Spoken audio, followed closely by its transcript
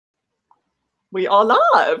We are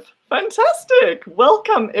live. Fantastic.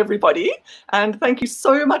 Welcome, everybody. And thank you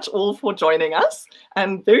so much all for joining us.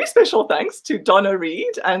 And very special thanks to Donna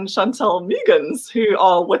Reed and Chantal Mugans, who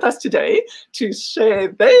are with us today to share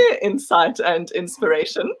their insight and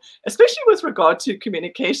inspiration, especially with regard to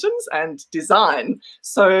communications and design.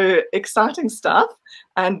 So exciting stuff.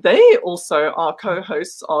 And they also are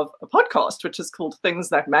co-hosts of a podcast, which is called Things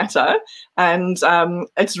That Matter. And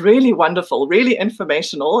it's really wonderful, really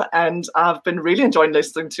informational. And I've been really enjoying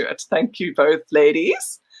listening to it. Thank you both,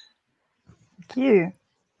 ladies. Thank you.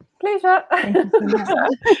 Pleasure. Thank you so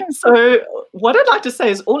much. So what I'd like to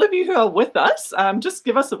say is all of you who are with us, just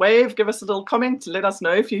give us a wave, give us a little comment, let us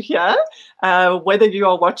know if you're here, whether you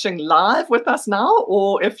are watching live with us now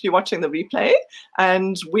or if you're watching the replay.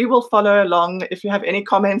 And we will follow along. If you have any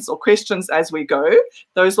comments or questions as we go,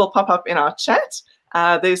 those will pop up in our chat.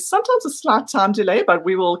 There's sometimes a slight time delay, but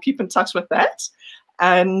we will keep in touch with that.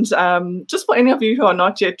 And just for any of you who are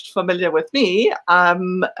not yet familiar with me,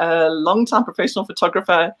 I'm a long-time professional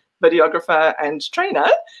photographer, videographer, and trainer,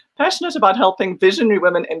 passionate about helping visionary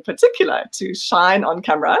women in particular to shine on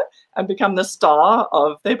camera and become the star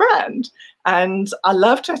of their brand. And I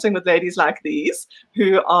love chatting with ladies like these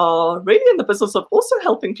who are really in the business of also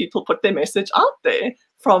helping people put their message out there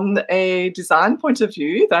from a design point of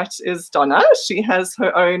view. That is Donna. She has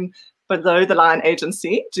her own below the line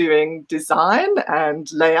agency doing design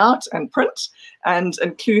and layout and print, and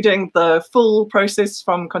including the full process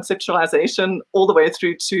from conceptualization all the way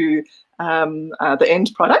through to the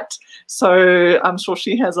end product. So I'm sure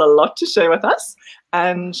she has a lot to share with us.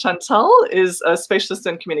 And Chantal is a specialist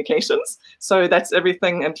in communications. So that's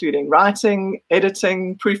everything, including writing,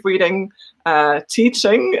 editing, proofreading,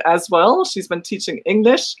 teaching as well. She's been teaching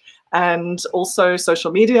English and also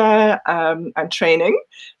social media and training.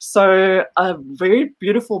 So a very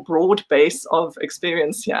beautiful broad base of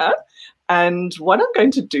experience here. And what I'm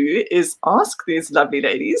going to do is ask these lovely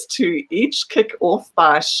ladies to each kick off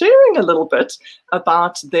by sharing a little bit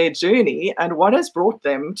about their journey and what has brought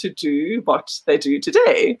them to do what they do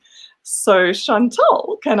today. So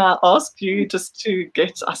Chantal, can I ask you just to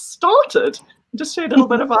get us started? Just share a little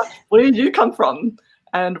bit about where you come from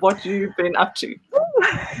and what you've been up to.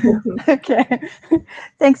 Okay.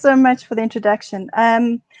 Thanks so much for the introduction.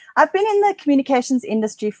 I've been in the communications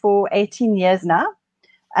industry for 18 years now.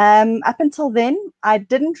 Up until then, I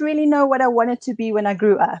didn't really know what I wanted to be when I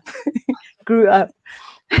grew up.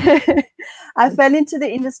 I fell into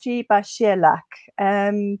the industry by sheer luck.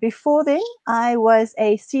 Before then, I was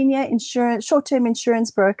a senior short-term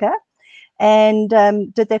insurance broker and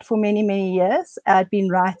did that for many, many years. I'd been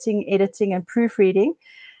writing, editing, and proofreading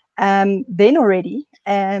then already,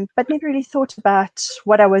 but never really thought about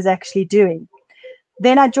what I was actually doing.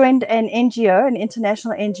 Then I joined an NGO, an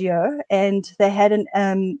international NGO, and they had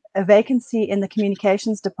a vacancy in the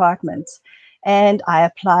communications department. And I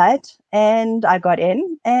applied and I got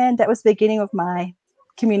in, and that was the beginning of my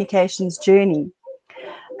communications journey.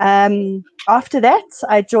 After that,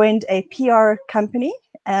 I joined a PR company.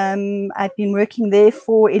 I'd been working there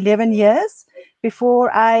for 11 years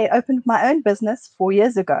before I opened my own business 4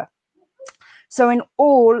 years ago. So in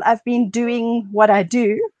all, I've been doing what I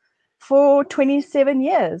do for 27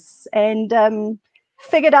 years and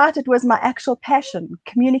figured out it was my actual passion.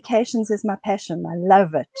 Communications is my passion. I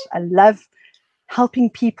love it. I love helping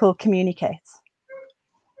people communicate.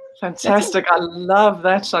 Fantastic. I love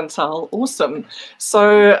that, Chantal. Awesome.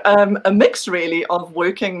 So a mix really of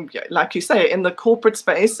working, like you say, in the corporate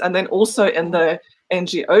space and then also in the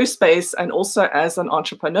NGO space and also as an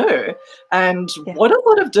entrepreneur. And what a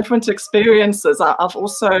lot of different experiences. I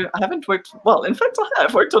haven't worked, well, in fact, I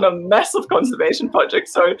have worked on a massive conservation project.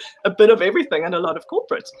 So a bit of everything and a lot of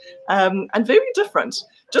corporate and very different.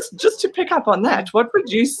 Just to pick up on that, what would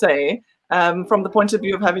you say from the point of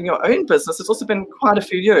view of having your own business? It's also been quite a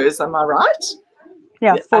few years, am I right?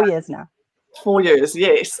 Yeah, 4 years now. 4 years,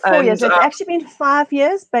 yes. 4 years. It's actually been 5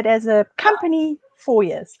 years, but as a company, 4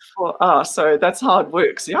 years. So that's how it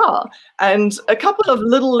works, yeah. And a couple of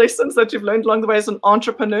little lessons that you've learned along the way as an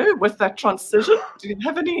entrepreneur with that transition. Do you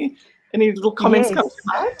have any little comments come to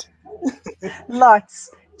mind?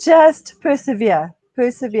 Lots. Just persevere,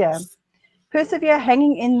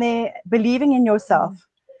 hanging in there, believing in yourself.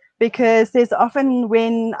 Because there's often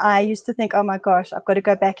when I used to think, oh my gosh, I've got to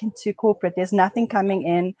go back into corporate. There's nothing coming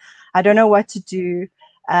in. I don't know what to do.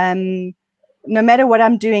 No matter what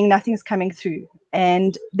I'm doing, nothing's coming through.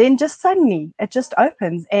 And then just suddenly it just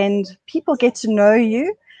opens and people get to know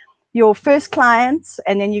you, your first clients,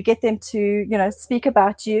 and then you get them to, speak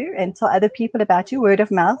about you and tell other people about you, word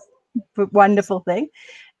of mouth, wonderful thing.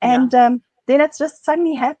 And then it's just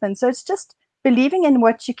suddenly happens. So it's just believing in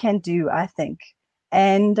what you can do, I think,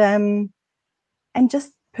 and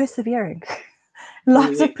just persevering.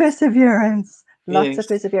 Lots of perseverance, lots of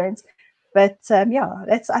perseverance. But yeah,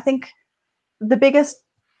 that's, I think, the biggest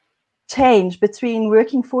change between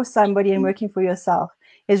working for somebody and working for yourself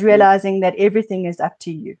is realizing that everything is up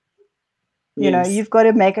to you. You know, you've got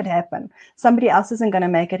to make it happen. Somebody else isn't going to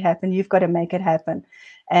make it happen. You've got to make it happen.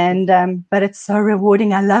 And but it's so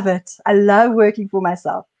rewarding. I love it. I love working for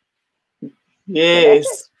myself.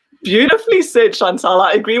 Yes. Beautifully said, Chantal.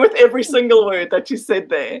 I agree with every single word that you said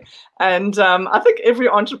there. And I think every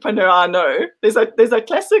entrepreneur I know, there's a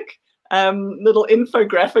classic little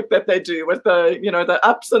infographic that they do with the, you know, the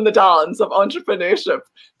ups and the downs of entrepreneurship,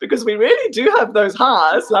 because we really do have those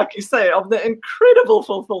highs, like you say, of the incredible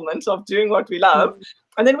fulfillment of doing what we love.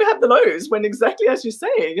 And then we have the lows when, exactly as you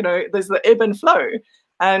say, you know, there's the ebb and flow.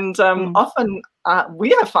 And often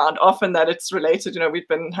we have found that it's related. You know, we've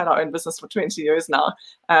had our own business for 20 years now,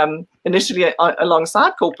 initially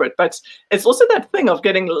alongside corporate, but it's also that thing of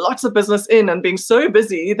getting lots of business in and being so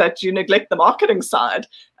busy that you neglect the marketing side,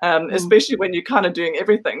 especially when you're kind of doing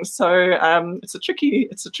everything. So it's a tricky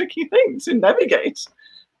thing to navigate.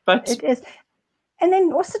 But it is. And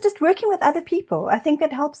then also just working with other people, I think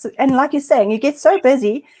it helps. And like you're saying, you get so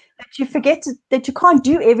busy that you forget that you can't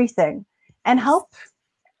do everything, and help.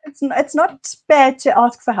 It's not bad to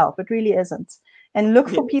ask for help. It really isn't. And look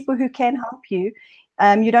for people who can help you.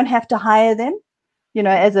 You don't have to hire them, you know,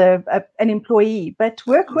 as an employee, but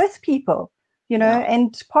work with people, you know,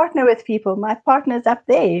 and partner with people. My partner's up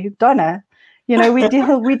there, Donna. You know, we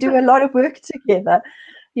do a lot of work together,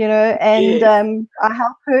 you know, and I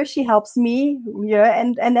help her, she helps me, you know,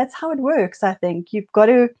 and that's how it works. I think you've got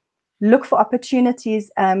to look for opportunities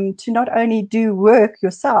to not only do work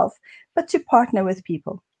yourself, but to partner with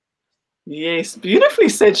people. Yes, beautifully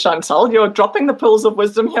said, Chantal. You're dropping the pearls of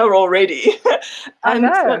wisdom here already. And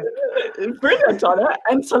brilliant, Donna.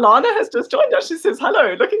 And Talana has just joined us. She says,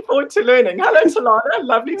 hello, looking forward to learning. Hello, Talana.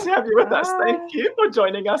 Lovely to have you with us. Thank you for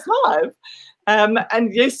joining us live.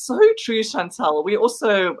 And yes, so true, Chantal. We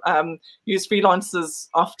also use freelancers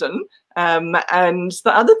often. And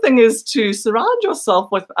the other thing is to surround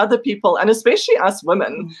yourself with other people, and especially us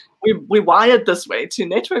women. We're wired this way, to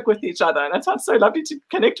network with each other. And that's why it's so lovely to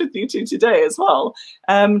connect with you two today as well,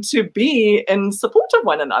 to be in support of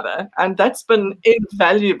one another. And that's been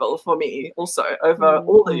invaluable for me also over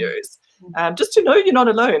all the years. Just to know you're not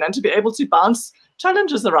alone and to be able to bounce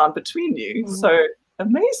challenges around between you. So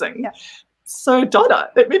amazing. Yeah. So Donna,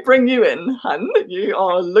 let me bring you in, hun. You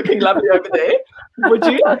are looking lovely over there. Would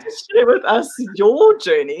you like to share with us your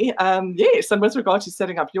journey? Yes, and with regard to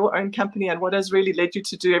setting up your own company and what has really led you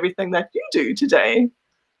to do everything that you do today?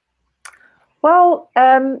 Well,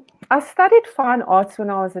 I studied fine arts when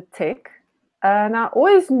I was at Tech, and I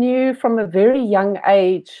always knew from a very young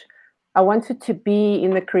age I wanted to be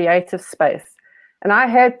in the creative space. And I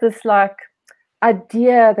had this like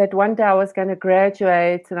idea that one day I was going to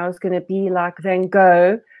graduate and I was going to be like Van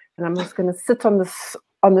Gogh, and I was going to sit on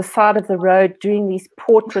the side of the road doing these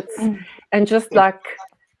portraits and just like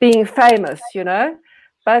being famous, you know.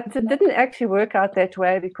 But it didn't actually work out that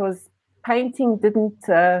way, because painting didn't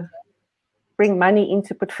bring money in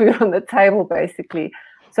to put food on the table, basically.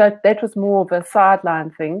 So that was more of a sideline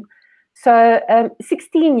thing. So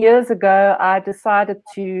 16 years ago, I decided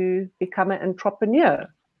to become an entrepreneur.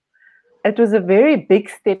 It was a very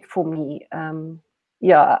big step for me.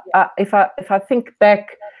 If I think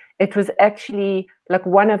back, it was actually like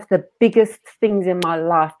one of the biggest things in my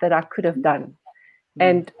life that I could have done.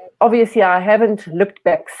 And obviously I haven't looked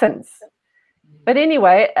back since. But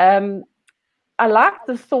anyway, I like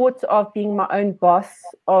the thought of being my own boss,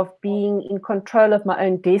 of being in control of my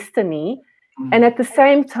own destiny, and at the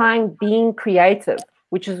same time being creative,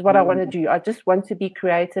 which is what I want to do. I just want to be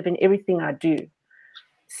creative in everything I do.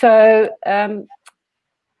 So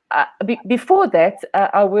before that,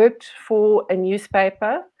 I worked for a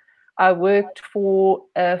newspaper. I worked for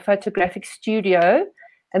a photographic studio.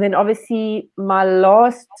 And then obviously my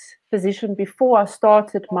last position before I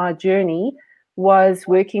started my journey was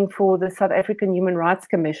working for the South African Human Rights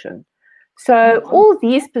Commission. So all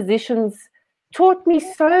these positions taught me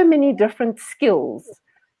so many different skills,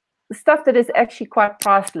 stuff that is actually quite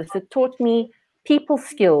priceless. It taught me people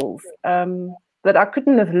skills that I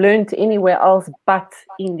couldn't have learned anywhere else but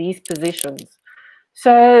in these positions.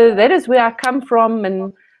 So that is where I come from,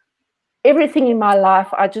 and everything in my life,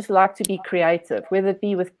 I just like to be creative, whether it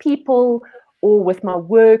be with people or with my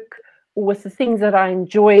work or with the things that I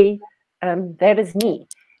enjoy. That is me.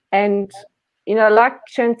 And, you know, like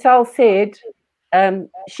Chantal said,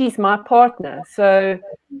 she's my partner. So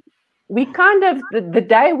we kind of, the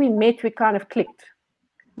day we met, we kind of clicked.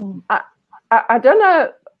 Mm. I don't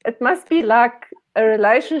know, it must be like a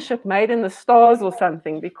relationship made in the stars or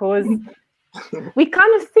something, because we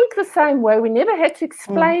kind of think the same way. We never had to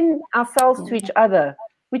explain ourselves to each other.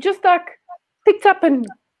 We just like picked up and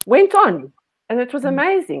went on, and it was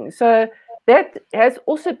amazing. So that has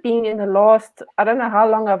also been in the last, I don't know how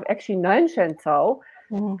long I've actually known Chantal,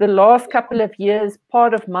 the last couple of years,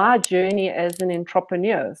 part of my journey as an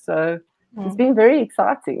entrepreneur. So it's been very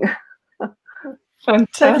exciting.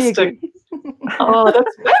 Fantastic. Totally agree. Oh,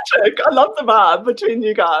 that's magic. I love the vibe between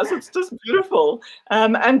you guys. It's just beautiful.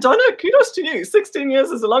 And Donna, kudos to you. 16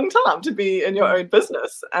 years is a long time to be in your own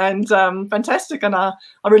business, and fantastic. And I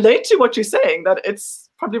relate to what you're saying, that it's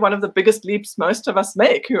probably one of the biggest leaps most of us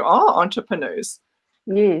make who are entrepreneurs.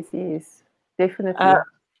 Yes, definitely.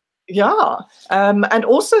 Yeah. And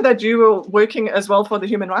also that you were working as well for the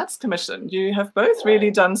Human Rights Commission. You have both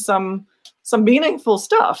really done some meaningful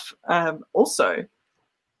stuff also.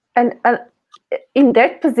 And in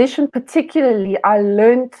that position particularly, I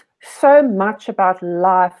learned so much about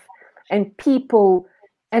life and people,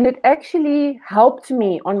 and it actually helped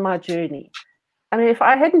me on my journey. I mean, if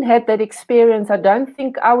I hadn't had that experience, I don't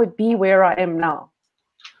think I would be where I am now.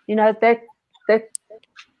 You know, that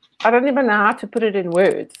I don't even know how to put it in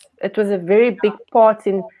words. It was a very big part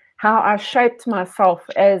in how I shaped myself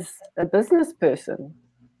as a business person.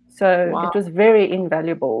 So Wow. it was very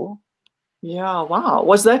invaluable. Yeah, wow.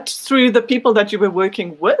 Was that through the people that you were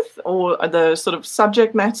working with, or the sort of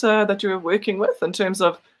subject matter that you were working with, in terms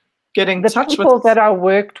of getting in touch with? The people that I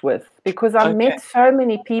worked with, because I met so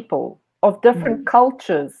many people of different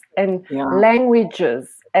cultures and languages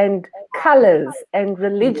and colors and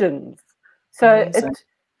religions. So it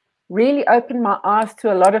really opened my eyes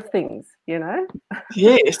to a lot of things, you know?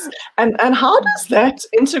 Yes. And how does that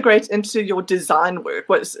integrate into your design work?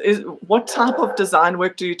 What type of design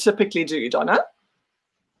work do you typically do, Donna?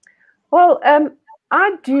 Well,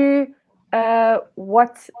 I do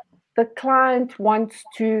what the client wants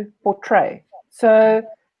to portray. So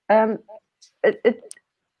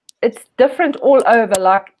it's different all over.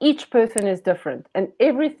 Like, each person is different, and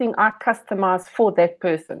everything I customize for that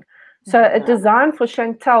person. So a design for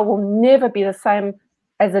Chantal will never be the same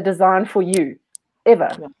as a design for you, ever.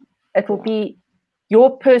 It will be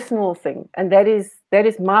your personal thing, and that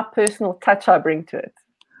is my personal touch I bring to it.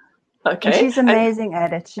 Okay. And she's amazing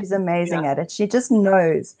at it. She's amazing at it. She just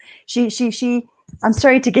knows. She I'm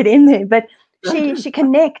sorry to get in there, but she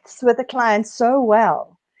connects with the client so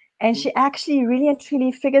well, and she actually really and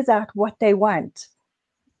truly figures out what they want.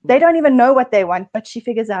 They don't even know what they want, but she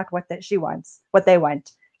figures out what they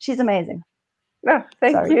want. She's amazing. Oh,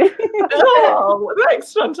 thank you. Oh,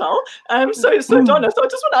 thanks, Chantal. So Donna, so I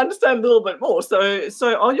just want to understand a little bit more. So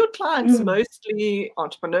are your clients mostly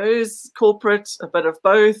entrepreneurs, corporate, a bit of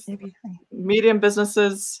both, medium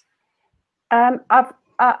businesses? I've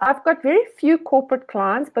got very few corporate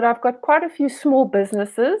clients, but I've got quite a few small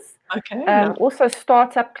businesses. Okay. Also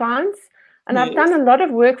startup clients. And I've done a lot of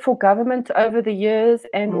work for government over the years,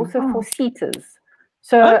 and also for SETAs.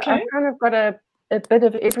 So I've kind of got a bit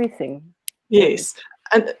of everything. Yes.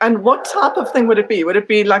 And what type of thing would it be? Would it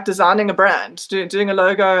be like designing a brand, doing a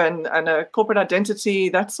logo and a corporate identity,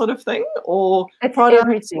 that sort of thing? Or it's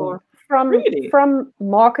everything. From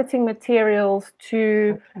marketing materials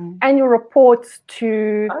to annual reports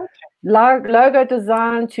to logo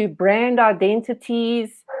design to brand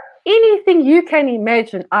identities. Anything you can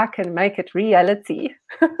imagine, I can make it reality.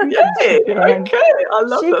 Okay, I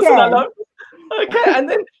love this. Okay, and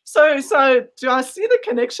then so do I see the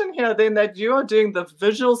connection here then, that you are doing the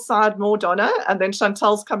visual side more, Donna, and then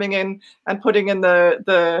Chantal's coming in and putting in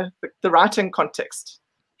the writing context?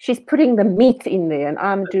 She's putting the meat in there, and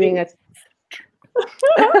I'm doing it.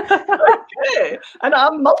 Okay, and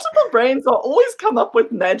our multiple brains are always come up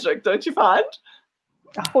with magic, don't you find?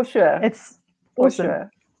 For sure, it's awesome. For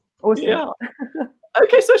sure. Awesome. Yeah.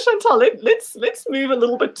 Okay, so Chantal, let's move a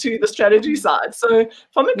little bit to the strategy side. So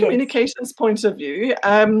from a communications point of view,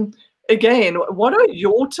 again, what are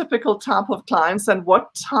your typical type of clients, and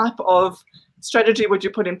what type of strategy would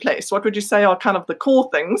you put in place? What would you say are kind of the core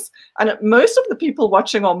things? And most of the people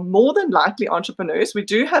watching are more than likely entrepreneurs. We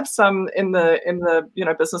do have some in the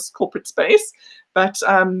business corporate space, but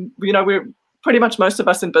we're pretty much most of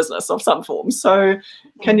us in business of some form. So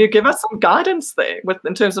can you give us some guidance there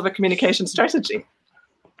in terms of a communication strategy?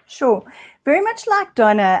 Sure. Very much like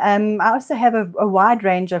Donna, I also have a wide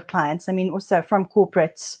range of clients. I mean, also from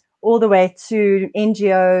corporates all the way to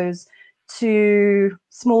NGOs, to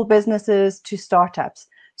small businesses, to startups.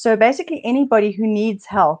 So basically anybody who needs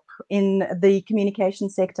help in the communication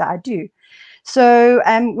sector, I do. So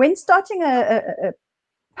when starting a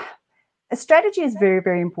strategy is very,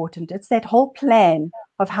 very important. It's that whole plan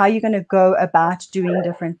of how you're going to go about doing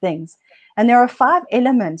different things. And there are 5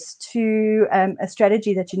 elements to a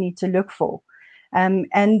strategy that you need to look for.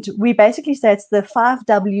 And we basically say it's the 5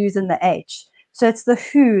 W's and the H. So it's the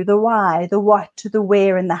who, the why, the what, the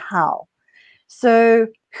where, and the how. So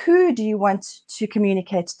who do you want to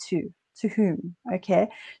communicate to? To whom? Okay,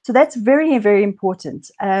 so that's very, very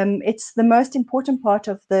important. It's the most important part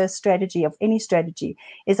of the strategy, of any strategy,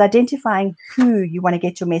 is identifying who you want to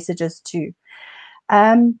get your messages to.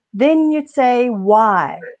 Then you'd say,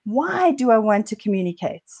 why? Why do I want to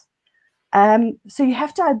communicate? So you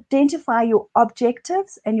have to identify your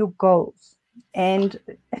objectives and your goals. And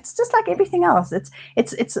it's just like everything else.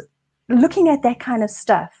 It's looking at that kind of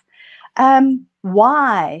stuff.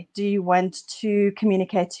 Why do you want to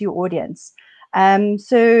communicate to your audience?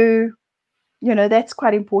 So, that's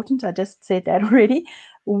quite important. I just said that already.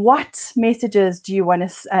 What messages do you want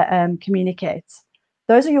to communicate?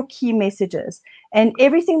 Those are your key messages. And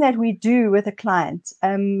everything that we do with a client,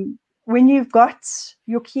 when you've got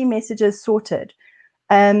your key messages sorted,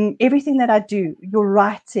 everything that I do, your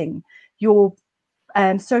writing, your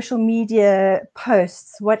social media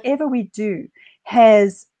posts, whatever we do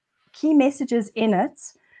has key messages in it,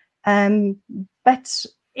 but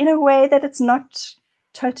in a way that it's not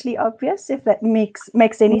totally obvious, if that makes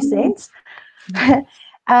any sense.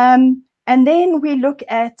 And then we look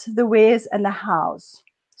at the wheres and the hows.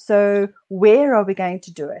 So where are we going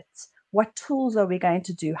to do it? What tools are we going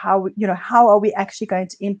to do? How are we actually going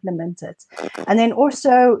to implement it? And then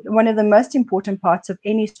also, one of the most important parts of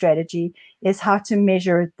any strategy is how to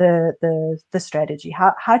measure the strategy,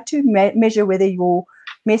 how to measure whether your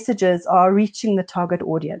messages are reaching the target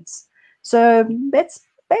audience. So that's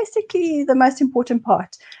basically the most important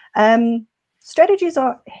part. Strategies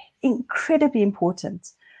are incredibly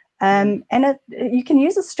important. And you can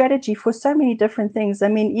use a strategy for so many different things. I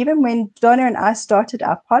mean, even when Donna and I started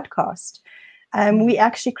our podcast, we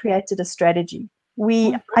actually created a strategy.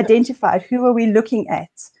 We identified who are we looking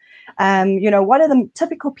at. What are the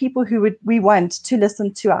typical people who we want to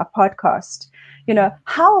listen to our podcast?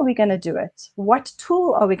 How are we going to do it? What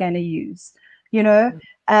tool are we going to use?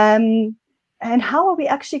 And how are we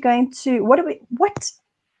actually going to,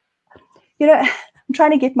 I'm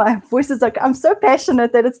trying to get my voices, like I'm so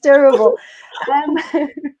passionate that it's terrible.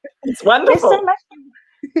 It's wonderful.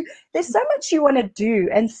 There's so much you want to do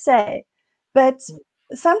and say, but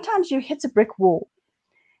sometimes you hit a brick wall.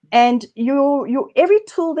 And your every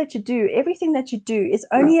tool that you do, everything that you do is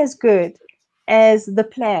only as good as the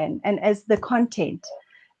plan and as the content.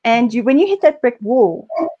 And when you hit that brick wall,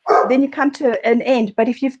 then you come to an end. But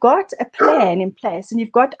if you've got a plan in place and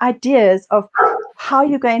you've got ideas of how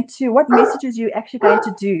you're going to, what messages you're actually going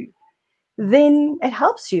to do, then it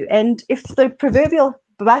helps you. And if the proverbial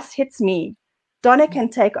bus hits me, Donna can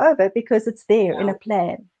take over because it's there in a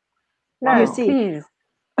plan. No, you see. Please.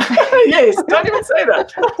 Yes, don't even say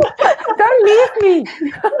that. Don't leave me.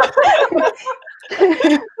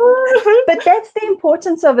 But that's the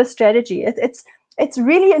importance of a strategy. It's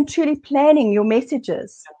really and truly planning your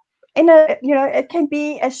messages. It can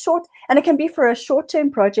be it can be for a short-term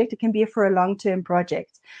project, it can be for a long-term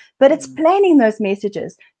project, but it's planning those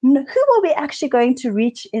messages. Who are we actually going to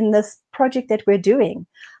reach in this project that we're doing?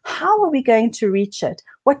 How are we going to reach it?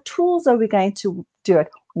 What tools are we going to do it?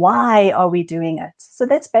 Why are we doing it? So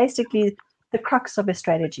that's basically the crux of a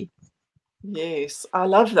strategy. Yes, I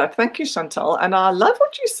love that. Thank you, Chantal. And I love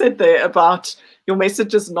what you said there about your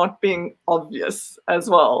messages not being obvious as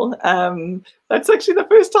well. That's actually the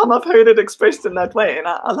first time I've heard it expressed in that way. And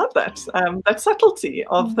I love that. That subtlety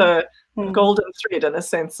of the golden thread, in a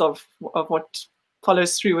sense of what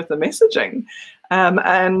follows through with the messaging.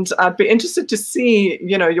 And I'd be interested to see,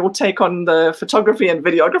 your take on the photography and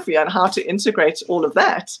videography and how to integrate all of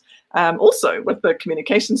that also with the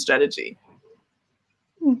communication strategy.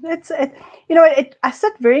 I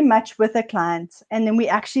sit very much with a client, and then we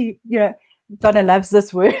actually, Donna loves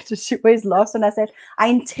this word. She always laughs when I say it. I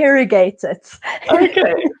interrogate it.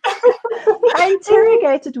 Okay. I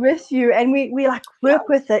interrogate it with you, and we like work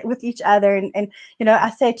with it with each other, and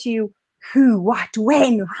I say to you, who, what,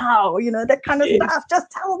 when, how, that kind of stuff.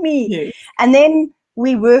 Just tell me. Yes. And then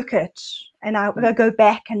we work it. And I go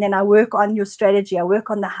back, and then I work on your strategy. I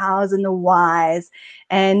work on the hows and the whys.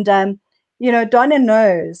 And Donna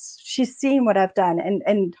knows, she's seen what I've done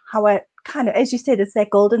and how I kind of, as you said, it's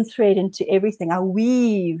that golden thread into everything. I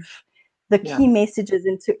weave the key messages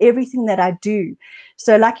into everything that I do.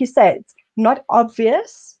 So like you said, it's not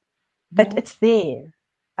obvious, but it's there.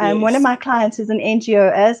 One of my clients is an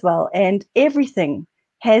NGO as well, and everything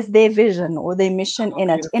has their vision or their mission in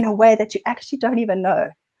it in a way that you actually don't even know.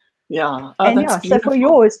 Yeah. And yeah, so for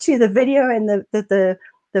yours too, the video and the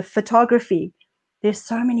photography, there's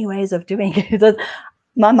so many ways of doing it.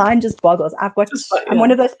 My mind just boggles. I'm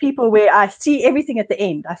one of those people where I see everything at the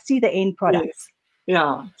end. I see the end product. Yes.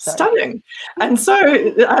 Yeah, stunning. And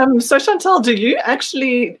so, so Chantal, do you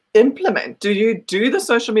actually implement? Do you do the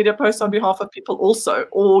social media posts on behalf of people also,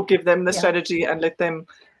 or give them the strategy and let them?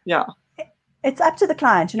 Yeah, it's up to the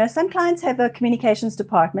client. You know, some clients have a communications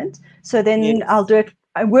department, so then I'll do it.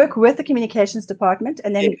 I work with the communications department,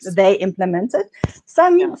 and then they implement it.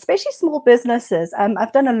 Some, especially small businesses,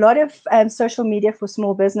 I've done a lot of social media for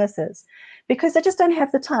small businesses because they just don't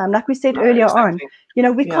have the time. Like we said earlier on, you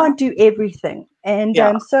know, we can't do everything. And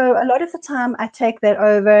so a lot of the time I take that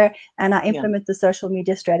over and I implement the social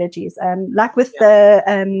media strategies. Like with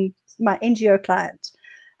the my NGO client,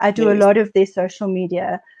 I do a lot of their social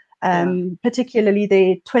media. Particularly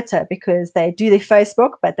their Twitter, because they do their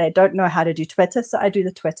Facebook, but they don't know how to do Twitter. So I do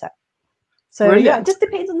the Twitter. So yeah, it just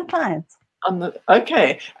depends on the client.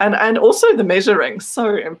 Okay. And also the measuring,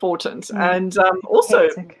 so important. And also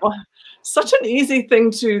such an easy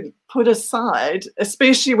thing to put aside,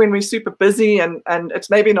 especially when we're super busy and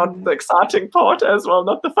it's maybe not the exciting part as well,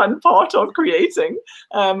 not the fun part of creating.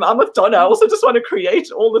 I'm with Donna. I also just want to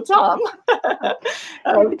create all the time.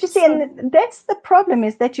 But you see, and that's the problem,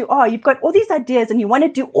 is that you've got all these ideas and you want to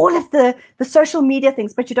do all of the social media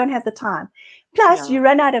things, but you don't have the time. Plus you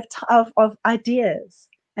run out of ideas.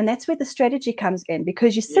 And that's where the strategy comes in,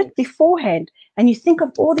 because you sit beforehand and you think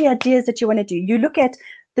of all the ideas that you want to do. You look at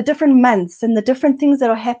the different months and the different things that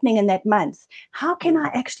are happening in that month. How can I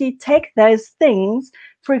actually take those things,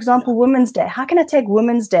 for example, Women's Day? How can I take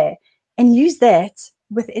Women's Day and use that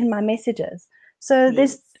within my messages? So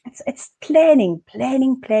it's planning.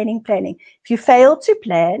 If you fail to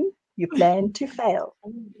plan, you plan to fail.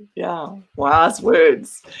 Yeah, wise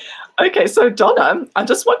words. Okay, so Donna, I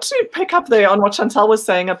just want to pick up there on what Chantal was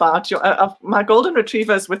saying about your my golden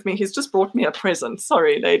retriever is with me. He's just brought me a present.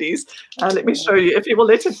 Sorry, ladies. Let me show you. If you will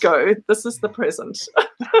let it go, this is the present.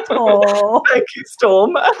 Oh, thank you,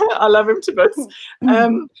 Storm. I love him to bits.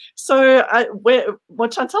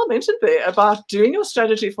 What Chantal mentioned there about doing your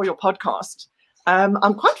strategy for your podcast,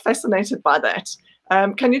 I'm quite fascinated by that.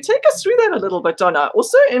 Can you take us through that a little bit, Donna?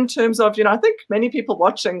 Also, in terms of, I think many people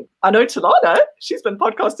watching, I know Talana, she's been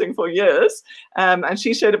podcasting for years, and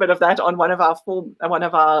she shared a bit of that on one of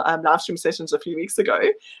our live stream sessions a few weeks ago.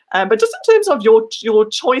 But just in terms of your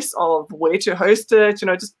choice of where to host it,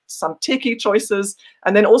 just some techie choices,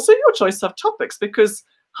 and then also your choice of topics, because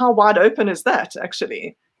how wide open is that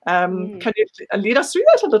actually? Can you lead us through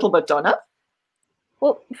that a little bit, Donna?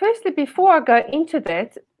 Well, firstly, before I go into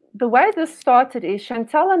that, the way this started is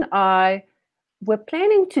Chantal and I were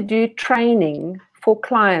planning to do training for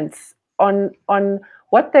clients on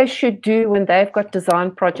what they should do when they've got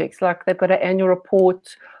design projects, like they've got an annual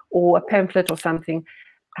report or a pamphlet or something.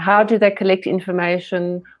 How do they collect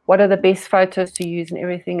information? What are the best photos to use and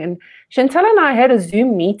everything? And Chantal and I had a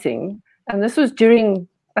Zoom meeting, and this was during,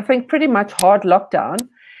 I think, pretty much hard lockdown.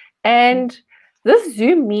 And this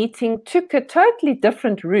Zoom meeting took a totally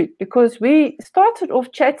different route, because we started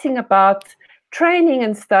off chatting about training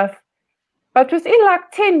and stuff, but within like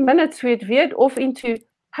 10 minutes, we had veered off into,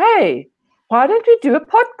 hey, why don't we do a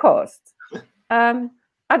podcast? I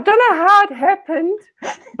don't know how it happened,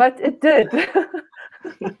 but it did.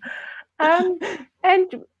 And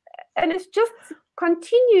it's just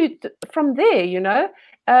continued from there,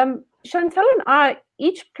 Chantal and I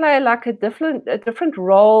each play like a different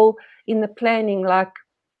role in the planning. Like,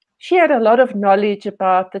 she had a lot of knowledge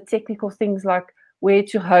about the technical things, like where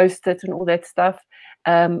to host it and all that stuff.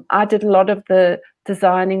 I did a lot of the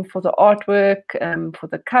designing for the artwork, for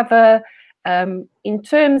the cover. In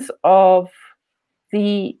terms of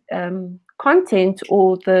the content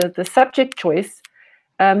or the subject choice,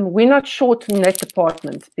 we're not short in that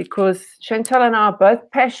department, because Chantal and I are both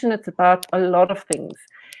passionate about a lot of things.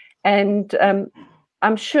 And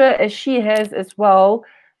I'm sure, as she has as well,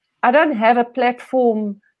 I don't have a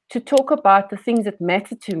platform to talk about the things that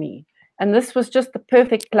matter to me. And this was just the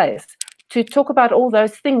perfect place to talk about all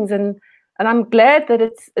those things. And I'm glad that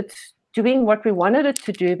it's doing what we wanted it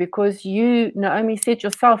to do, because you, Naomi, said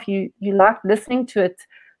yourself, you like listening to it,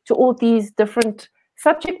 to all these different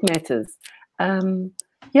subject matters.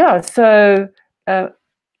 So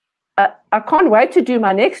I can't wait to do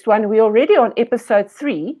my next one. We're already on episode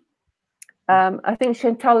 3. I think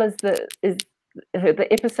Chantal the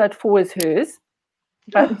episode 4 is hers.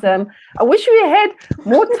 But I wish we had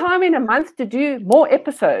more time in a month to do more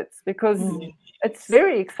episodes, because it's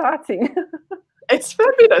very exciting. It's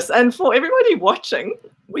fabulous. And for everybody watching,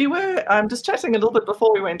 we were just chatting a little bit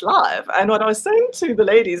before we went live. And what I was saying to the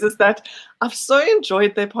ladies is that I've so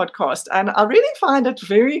enjoyed their podcast, and I really find it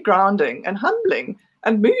very grounding and humbling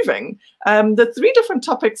and moving. The 3 different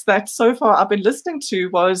topics that so far I've been listening to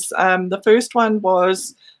was, the first one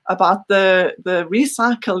was about the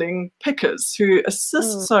recycling pickers who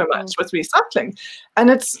assist so much with recycling. And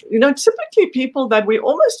it's, you know, typically people that we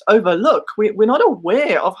almost overlook. We're not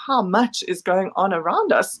aware of how much is going on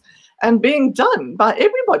around us and being done by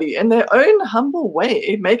everybody in their own humble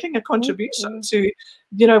way, making a contribution to,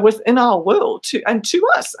 you know, within our world, and to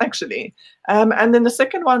us, actually. And then the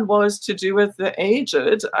second one was to do with the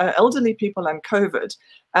aged, elderly people and COVID.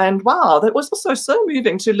 And wow, that was also so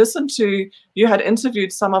moving to listen to. You had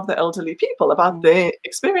interviewed some of the elderly people about their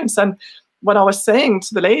experience. And what I was saying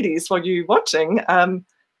to the ladies, for you watching,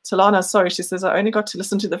 Talana, sorry, she says, I only got to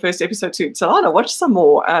listen to the first episode too. Talana, watch some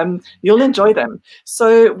more. You'll enjoy them.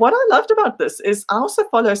 So what I loved about this is I also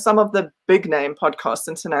follow some of the big name podcasts,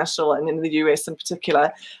 international and in the US in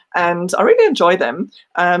particular, and I really enjoy them.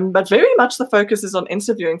 But very much the focus is on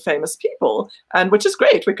interviewing famous people, and which is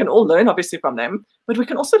great. We can all learn, obviously, from them, but we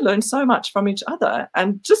can also learn so much from each other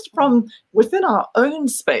and just from within our own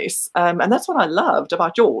space. And that's what I loved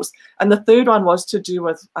about yours. And the third one was to do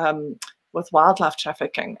with wildlife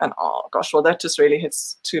trafficking. And oh gosh, well, that just really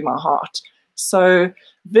hits to my heart. So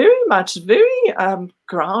very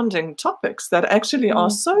grounding topics that actually are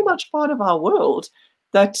so much part of our world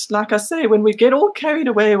that, like I say, when we get all carried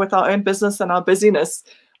away with our own business and our busyness,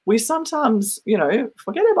 we sometimes, you know,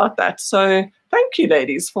 forget about that. So thank you,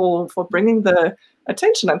 ladies, for bringing the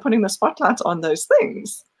attention and putting the spotlight on those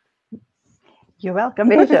things. You're welcome.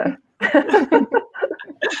 Pleasure.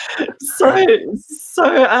 So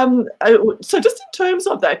just in terms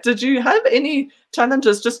of that, did you have any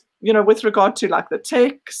challenges just, you know, with regard to like the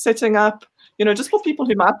tech setting up, you know, just for people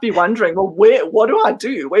who might be wondering, well, what do I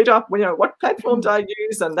do? Where do I, you know, what platform do I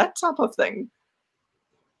use and that type of thing?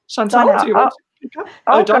 Chantal, Donna, do you want to pick up?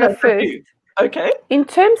 I'll Donna, go first. Okay. In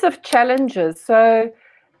terms of challenges, so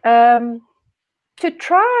to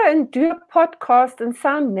try and do a podcast and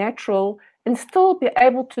sound natural and still be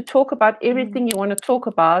able to talk about everything you want to talk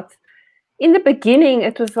about. In the beginning,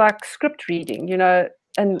 it was like script reading, you know,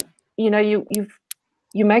 and you know,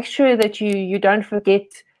 you make sure that you don't forget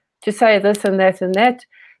to say this and that and that.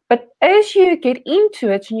 But as you get into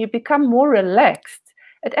it and you become more relaxed,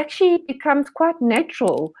 it actually becomes quite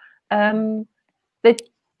natural. That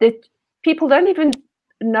people don't even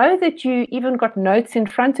know that you even got notes in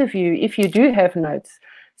front of you if you do have notes.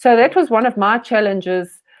 So that was one of my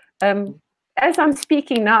challenges. As I'm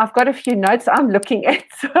speaking now, I've got a few notes I'm looking at.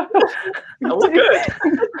 So oh, good.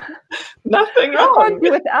 Nothing wrong. I can't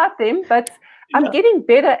do without them, but I'm getting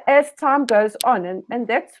better as time goes on. And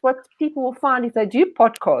that's what people will find if they do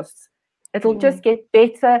podcasts. It'll just get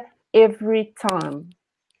better every time.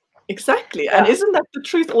 Exactly. And isn't that the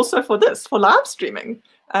truth also for this, for live streaming?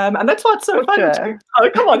 And that's why it's so fun to. Oh,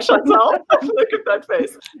 come on, Chantal. Look at that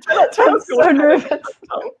face. Tell us so nervous.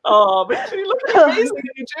 Oh, but you look amazing and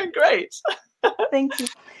you're doing great. Thank you.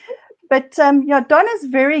 But yeah, Donna's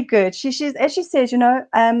very good. She's, as she says, you know,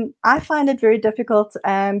 I find it very difficult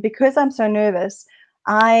because I'm so nervous.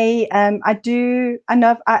 I know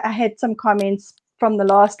I had some comments from the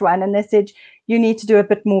last one, and they said you need to do a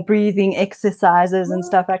bit more breathing exercises and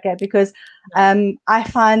stuff like that, because I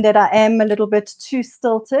find that I am a little bit too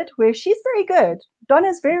stilted, where she's very good.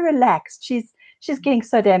 Donna's very relaxed. She's getting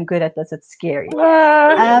so damn good at this, it's scary.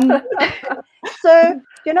 So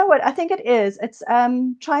you know what I think it is? It's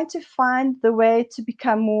trying to find the way to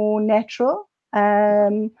become more natural,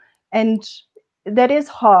 and that is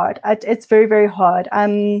hard. It's very, very hard.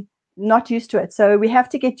 I'm not used to it, so we have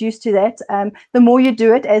to get used to that. The more you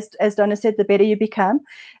do it, as Donna said, the better you become.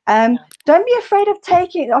 Don't be afraid of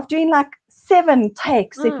doing like 7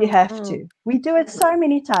 takes if you have to. We do it so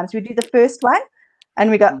many times. We do the first one and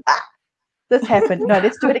we go, this happened, no,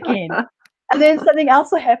 let's do it again, and then something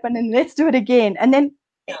else will happen and let's do it again. And then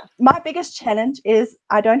my biggest challenge is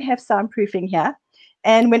I don't have soundproofing here,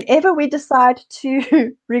 and whenever we decide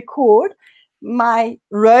to record, my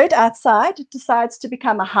road outside decides to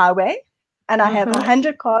become a highway, and I have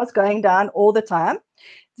 100 cars going down all the time.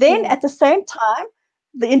 Then at the same time,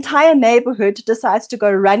 the entire neighborhood decides to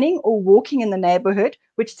go running or walking in the neighborhood,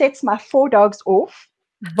 which sets my 4 dogs off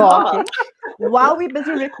barking while we're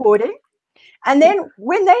busy recording. And then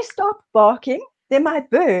when they stop barking, then my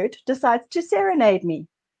bird decides to serenade me,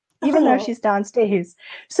 even though she's downstairs.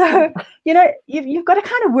 So, you know, you've got to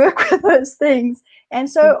kind of work with those things. And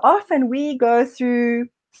so often we go through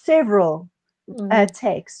several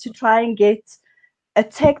takes to try and get a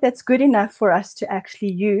tech that's good enough for us to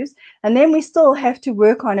actually use. And then we still have to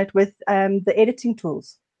work on it with the editing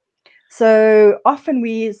tools. So often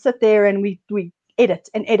we sit there and we edit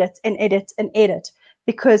and edit and edit and edit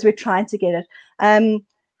because we're trying to get it.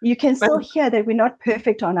 You can still hear that we're not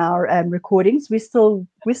perfect on our recordings. We're still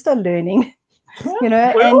learning, you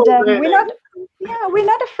know, and we're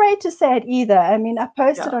not afraid to say it either. I mean, I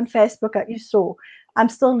posted on Facebook, you saw, I'm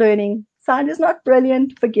still learning. Sound is not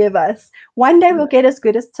brilliant. Forgive us. One day we'll get as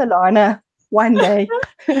good as Talana. One day.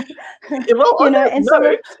 Well, you know, and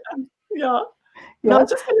so yeah. No, I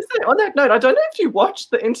was just going to say, on that note, I don't know if you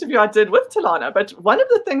watched the interview I did with Talana, but one of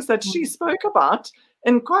the things that she spoke about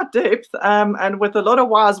in quite depth and with a lot of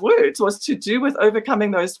wise words was to do with overcoming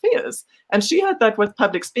those fears. And she had that with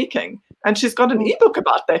public speaking. And she's got an ebook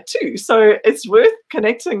about that too. So it's worth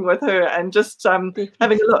connecting with her and just having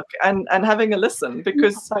a look and having a listen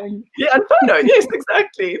because, yeah, and phono, yes,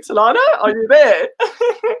 exactly. Talana, are you there?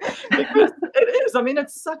 Because it is. I mean,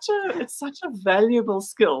 it's such a valuable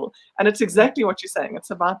skill. And it's exactly what you're saying. It's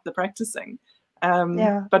about the practicing.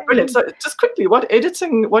 But brilliant. So just quickly, what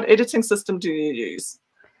editing system do you use?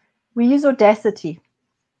 We use Audacity,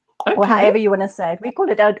 or however you want to say it. We call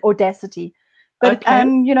it Audacity. But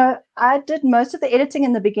you know, I did most of the editing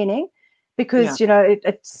in the beginning because you know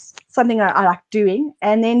it's something I like doing,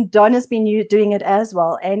 and then Donna's been doing it as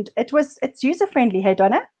well, and it's user friendly. Hey,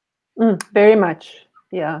 Donna? Very much,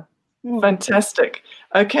 yeah. Fantastic.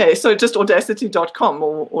 Okay, so just audacity.com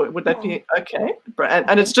or would that be okay?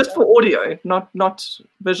 And it's just for audio, not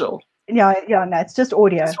visual. Yeah, no, it's just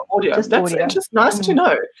audio. Just audio. Just That's audio. just nice to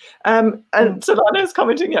know. And Talana is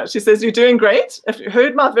commenting here. She says, "You're doing great. If you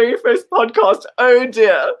heard my very first podcast, oh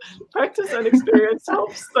dear, practice and experience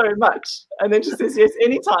helps so much." And then she says, "Yes,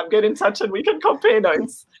 anytime, get in touch and we can compare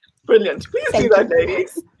notes." Brilliant. Please do that,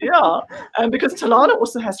 ladies. Yeah. Because Talana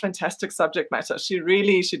also has fantastic subject matter. She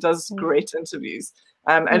does great interviews.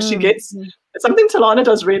 And she gets something Talana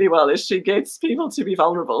does really well is she gets people to be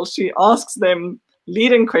vulnerable. She asks them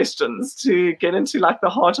leading questions to get into like the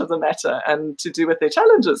heart of the matter and to do with their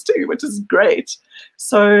challenges too, which is great.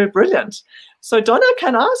 So brilliant. So Donna,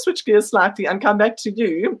 can I switch gears slightly and come back to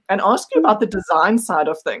you and ask you about the design side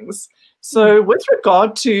of things? So with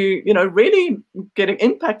regard to, you know, really getting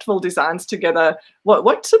impactful designs together,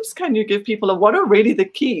 what tips can you give people, or what are really the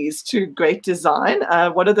keys to great design?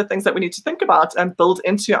 What are the things that we need to think about and build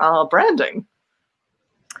into our branding?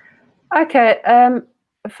 Okay.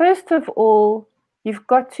 First of all, you've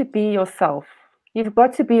got to be yourself. You've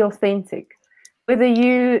got to be authentic. Whether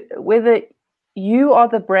you are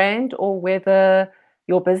the brand or whether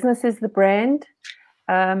your business is the brand,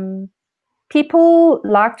 people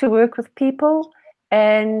like to work with people,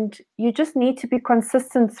 and you just need to be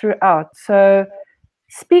consistent throughout. So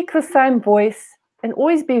speak the same voice and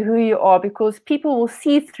always be who you are, because people will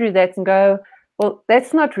see through that and go, well,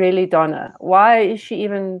 that's not really Donna. Why is she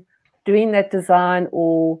even doing that design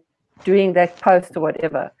or doing that post or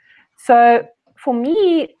whatever? So for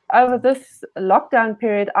me, over this lockdown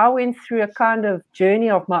period, I went through a kind of journey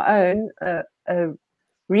of my own, a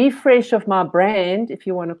refresh of my brand, if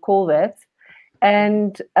you want to call that.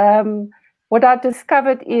 And what I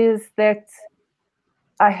discovered is that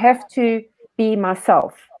I have to be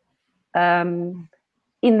myself in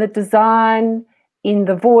the design, in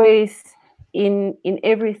the voice, in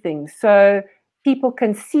everything. So people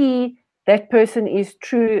can see that person is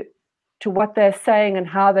true to what they're saying and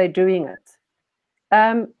how they're doing it.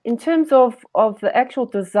 In terms of the actual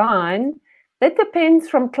design, that depends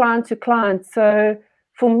from client to client. So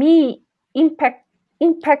for me,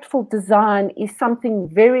 impactful design is something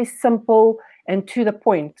very simple and to the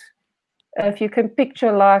point. If you can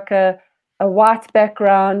picture like a white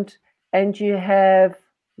background and you have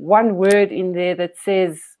one word in there that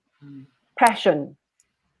says passion,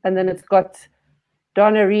 and then it's got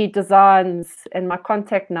Donna Reed Designs and my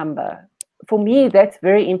contact number. For me, that's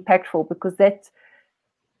very impactful because that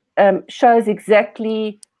shows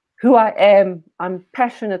exactly who I am. I'm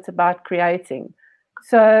passionate about creating.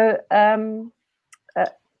 So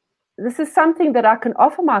this is something that I can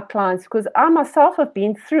offer my clients because I myself have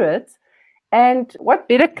been through it. And what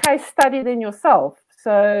better case study than yourself?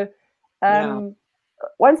 So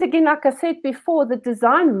once again, like I said before, the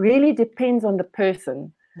design really depends on the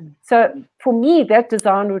person. So for me, that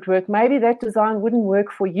design would work. Maybe that design wouldn't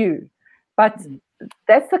work for you. But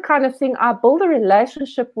that's the kind of thing. I build a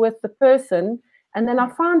relationship with the person, and then I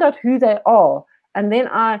find out who they are, and then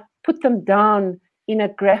I put them down in a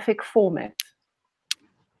graphic format.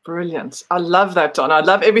 Brilliant. I love that, Donna. I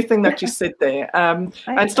love everything that you said there. And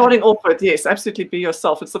starting off with, yes, absolutely be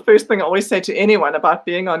yourself. It's the first thing I always say to anyone about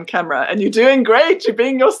being on camera. And you're doing great. You're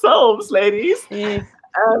being yourselves, ladies. Yes.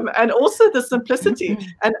 And also the simplicity.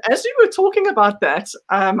 And as you were talking about that,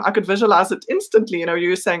 I could visualize it instantly. You know, you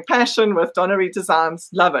were saying passion with Donna Reid Designs,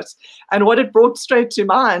 love it. And what it brought straight to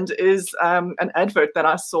mind is an advert that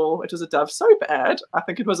I saw. It was a Dove soap ad. I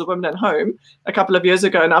think it was a Women at Home a couple of years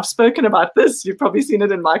ago. And I've spoken about this. You've probably seen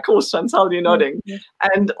it in my course, Chantal, you're nodding.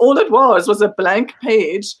 And all it was a blank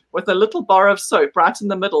page with a little bar of soap right in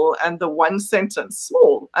the middle and the one sentence,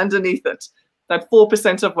 small, underneath it, that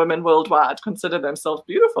 4% of women worldwide consider themselves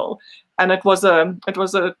beautiful. And it was a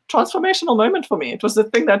transformational moment for me. It was the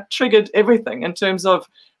thing that triggered everything in terms of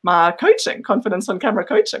my coaching, confidence on camera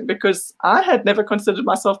coaching, because I had never considered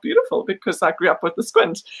myself beautiful because I grew up with the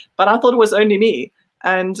squint, but I thought it was only me.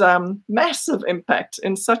 And massive impact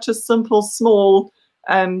in such a simple, small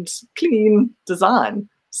and clean design.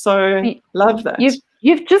 So love that.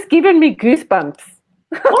 You've just given me goosebumps.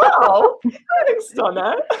 Wow, thanks,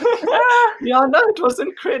 Donna. Yeah, no, it was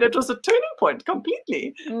incredible. It was a turning point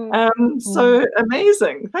completely. So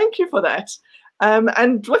amazing. Thank you for that.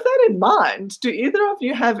 And with that in mind, do either of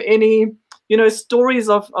you have any, stories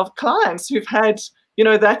of clients who've had,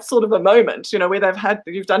 that sort of a moment, where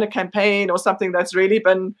you've done a campaign or something that's really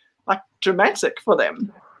been like dramatic for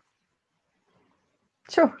them?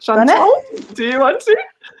 Sure. Chantal, do you want to?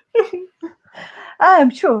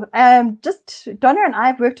 Sure. Just Donna and I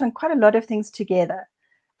have worked on quite a lot of things together.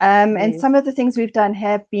 And some of the things we've done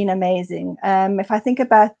have been amazing. If I think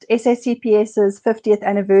about SACPS's 50th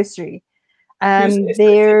anniversary,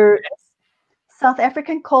 their South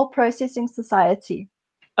African Coal Processing Society.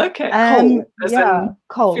 Okay, coal.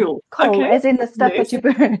 Coal. Fuel. Coal, as in the stuff that you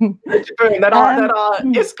burn. That our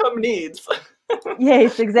Eskom needs.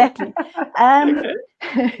 Yes, exactly.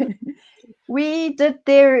 We did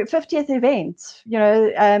their 50th event,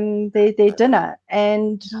 their dinner,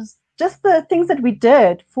 and just the things that we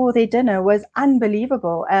did for their dinner was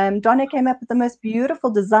unbelievable. Donna came up with the most beautiful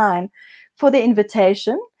design for the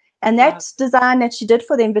invitation, and that design that she did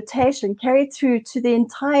for the invitation carried through to the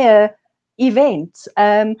entire event,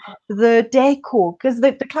 the decor, because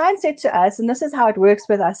the client said to us, and this is how it works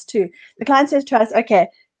with us too, the client says to us, okay,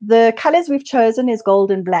 the colors we've chosen is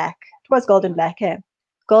gold and black. It was gold and black,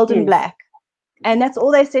 gold and black. And that's all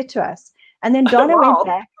they said to us. And then Donna went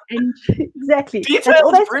back and exactly. That's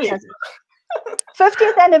all they said to us.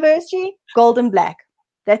 50th anniversary, gold and black.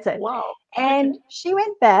 That's it. Wow. And she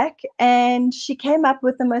went back and she came up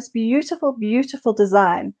with the most beautiful, beautiful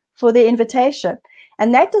design for the invitation.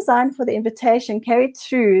 And that design for the invitation carried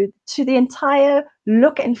through to the entire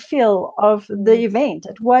look and feel of the event.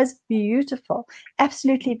 It was beautiful,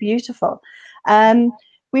 absolutely beautiful.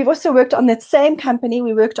 We've also worked on that same company.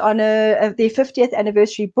 We worked on the 50th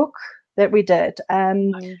anniversary book that we did.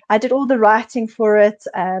 I did all the writing for it.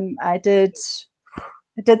 I did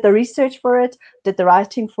the research for it, did the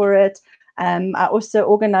writing for it. I also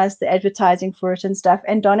organized the advertising for it and stuff.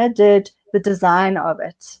 And Donna did the design of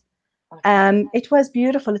it. It was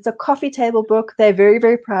beautiful. It's a coffee table book. They're very,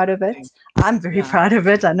 very proud of it. I'm very proud of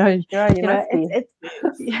it. I know.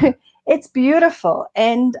 It's beautiful.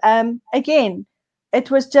 And again, it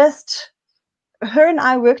was just her and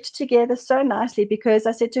I worked together so nicely because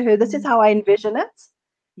I said to her, this is how I envision it.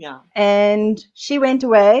 Yeah. And she went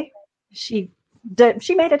away. She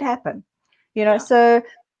made it happen. So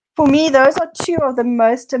for me, those are two of the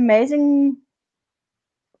most amazing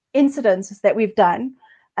incidences that we've done.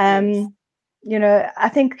 I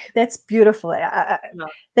think that's beautiful.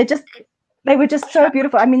 They were just so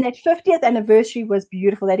beautiful. I mean, that 50th anniversary was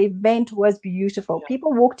beautiful. That event was beautiful.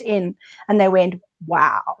 People walked in and they went,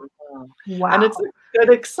 wow. And it's that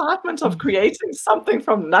excitement of creating something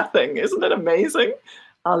from nothing. Isn't it amazing?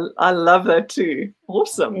 I love that too.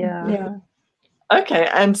 Awesome. Yeah. Okay.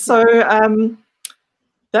 And so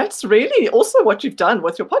that's really also what you've done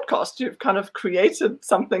with your podcast. You've kind of created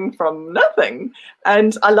something from nothing.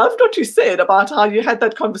 And I loved what you said about how you had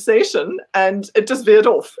that conversation and it just veered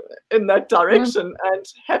off in that direction and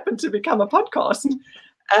happened to become a podcast.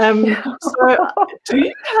 So do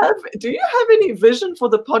you have any vision for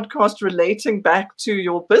the podcast relating back to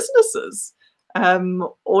your businesses?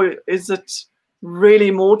 Or is it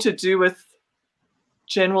really more to do with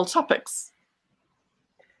general topics?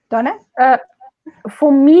 Donna?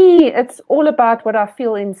 For me, it's all about what I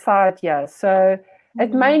feel inside here. So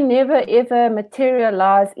it may never, ever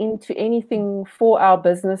materialize into anything for our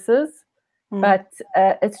businesses, but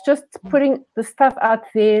it's just putting the stuff out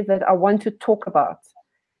there that I want to talk about.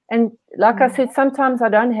 And like I said, sometimes I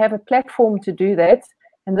don't have a platform to do that.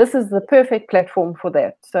 And this is the perfect platform for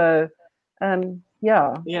that. So,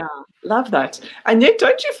 yeah. Yeah, love that. And yet,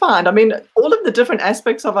 don't you find, I mean, all of the different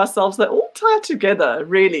aspects of ourselves, they all tie together,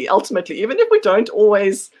 really, ultimately, even if we don't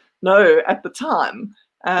always know at the time.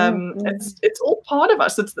 It's all part of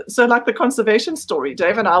us. It's so like the conservation story.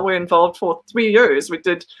 Dave and I were involved for 3 years. We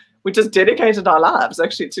just dedicated our lives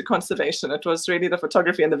actually to conservation. It was really the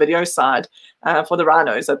photography and the video side for the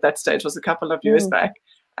rhinos at that stage, was a couple of years back.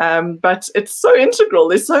 But it's so integral.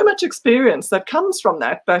 There's so much experience that comes from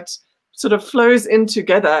that sort of flows in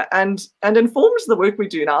together and informs the work we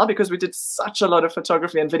do now, because we did such a lot of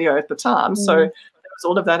photography and video at the time. So there was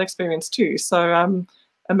all of that experience too. So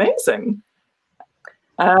amazing.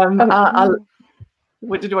 Did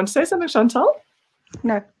you want to say something, Chantal?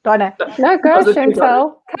 No, Donna. No, go,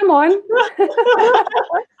 Chantal. Come on.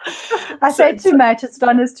 I said too much. It's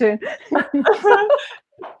Donna's turn.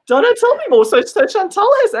 Donna, tell me more. So Chantal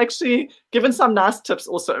has actually given some nice tips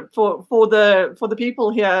also for the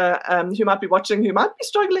people here who might be watching, who might be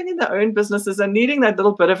struggling in their own businesses and needing that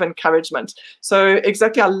little bit of encouragement. So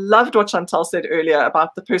exactly, I loved what Chantal said earlier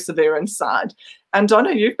about the perseverance side. And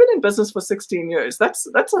Donna, you've been in business for 16 years. That's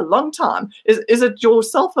a long time. Is it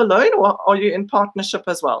yourself alone, or are you in partnership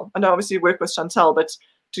as well? I know obviously you work with Chantal, but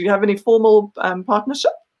do you have any formal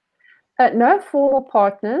partnership? No formal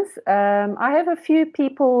partners. I have a few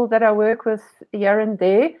people that I work with here and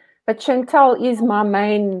there, but Chantal is my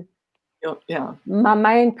main, my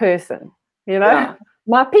main person. You know,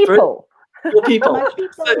 my people. Your people.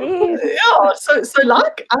 So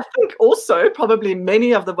like, I think also probably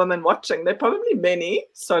many of the women watching, they're probably many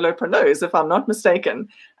solopreneurs, if I'm not mistaken.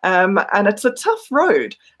 And it's a tough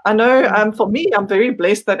road. I know for me, I'm very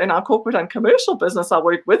blessed that in our corporate and commercial business, I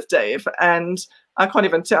work with Dave, and I can't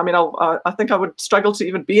even tell. I mean, I think I would struggle to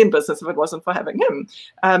even be in business if it wasn't for having him.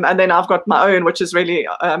 And then I've got my own, which is really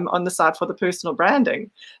on the side for the personal branding.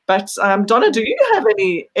 But Donna, do you have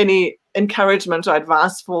any encouragement or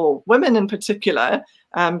advice for women in particular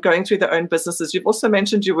going through their own businesses? You've also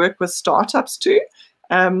mentioned you work with startups too.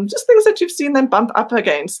 Just things that you've seen them bump up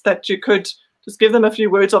against that you could just give them a few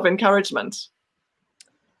words of encouragement.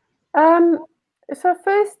 So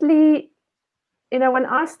firstly, you know, when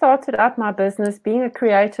I started out my business, being a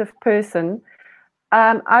creative person,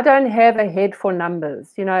 I don't have a head for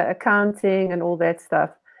numbers, you know, accounting and all that stuff.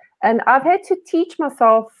 And I've had to teach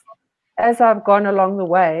myself as I've gone along the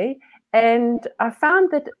way. And I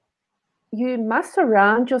found that you must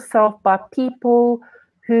surround yourself by people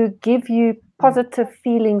who give you positive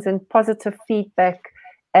feelings and positive feedback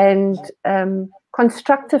and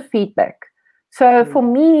constructive feedback. So for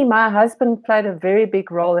me, my husband played a very big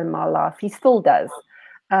role in my life. He still does.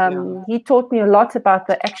 He taught me a lot about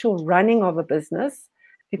the actual running of a business,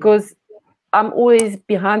 because I'm always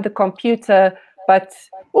behind the computer, but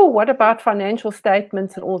what about financial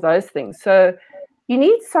statements and all those things? So you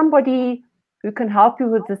need somebody who can help you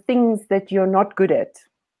with the things that you're not good at,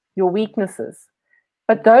 your weaknesses.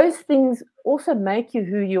 But those things also make you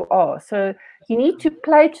who you are. So you need to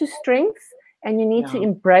play to strengths, and you need to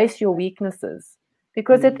embrace your weaknesses,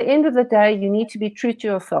 because at the end of the day, you need to be true to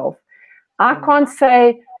yourself. I can't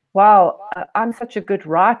say, wow, I'm such a good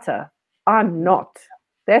writer. I'm not.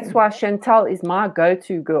 That's why Chantal is my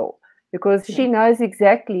go-to girl, because she knows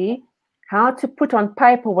exactly how to put on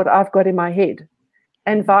paper what I've got in my head,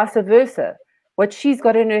 and vice versa. What she's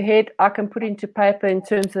got in her head, I can put into paper in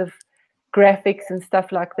terms of graphics and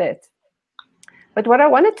stuff like that. But what I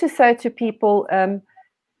wanted to say to people,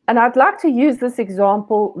 and I'd like to use this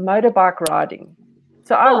example, motorbike riding.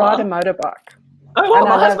 So I ride a motorbike. Oh, well,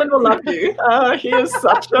 my husband will love you. Oh, he is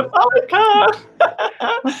such a biker.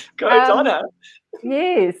 Go, Donna.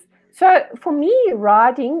 Yes. So for me,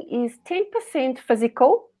 riding is 10%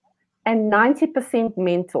 physical and 90%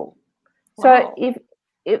 mental. So if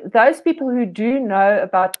those people who do know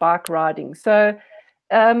about bike riding, so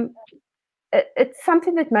it's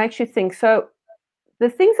something that makes you think. So the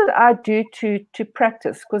things that I do to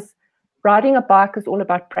practice, because riding a bike is all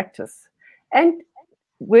about practice, and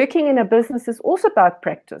working in a business is also about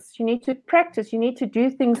practice. You need to practice. You need to do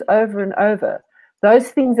things over and over. Those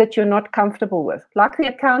things that you're not comfortable with, like the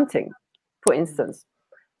accounting, for instance.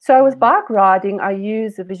 So with bike riding, I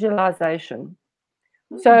use a visualization.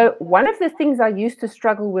 So one of the things I used to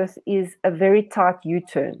struggle with is a very tight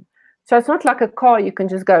U-turn. So it's not like a car you can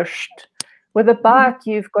just go shh. With a bike,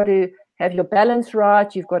 you've got to have your balance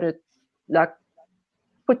right. You've got to like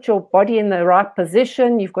put your body in the right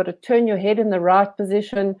position. You've got to turn your head in the right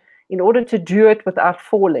position in order to do it without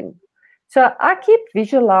falling. So I keep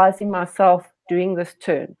visualizing myself doing this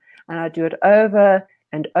turn, and I do it over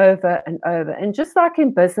and over and over. And just like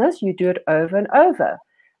in business, you do it over and over.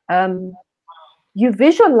 you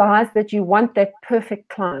visualize that you want that perfect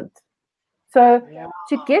client. So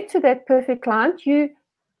to get to that perfect client, you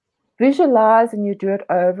visualize and you do it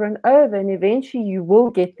over and over, and eventually you will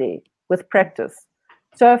get there with practice.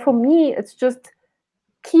 So for me, it's just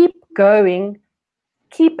keep going,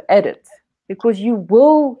 keep at it, because you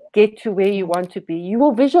will get to where you want to be. You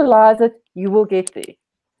will visualize it, you will get there.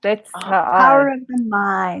 That's how power of the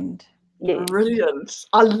mind. Yes. Brilliant.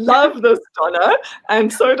 I love this, Donna.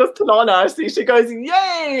 And so does Talana. I see she goes,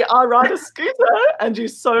 yay, I ride a scooter. And you're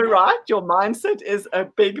so right. Your mindset is a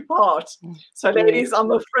big part. So ladies,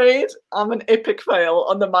 I'm afraid I'm an epic fail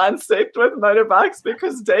on the mindset with motorbikes,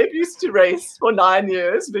 because Dave used to race for 9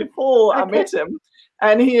 years before I met him.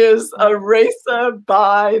 And he is a racer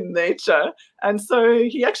by nature. And so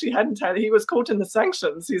he actually he was caught in the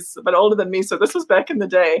sanctions. He's a bit older than me. So this was back in the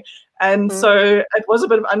day. And so it was a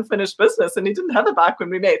bit of unfinished business. And he didn't have a bike when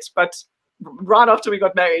we met. But right after we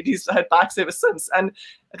got married, he's had bikes ever since. And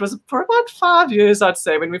it was for about 5 years, I'd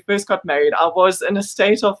say, when we first got married, I was in a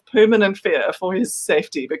state of permanent fear for his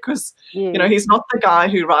safety, because, you know, he's not the guy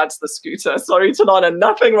who rides the scooter. Sorry, Talana,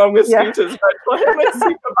 nothing wrong with scooters, but for him, it's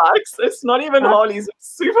super bikes. It's not even Harleys,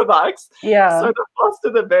 it's super bikes. So the faster,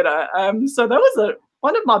 the better. So that was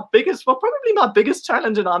one of my biggest, well, probably my biggest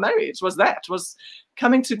challenge in our marriage was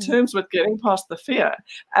coming to terms with getting past the fear.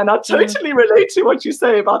 And I totally relate to what you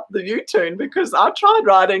say about the U-turn, because I've tried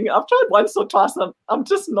once or twice. I'm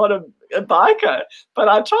just not a biker, but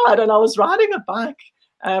I tried, and I was riding a bike.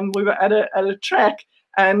 We were at a track,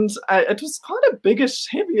 and it was quite a biggish,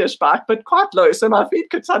 heavyish bike, but quite low, so my feet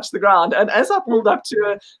could touch the ground. And as I pulled up to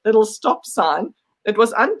a little stop sign, it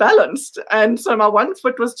was unbalanced, and so my one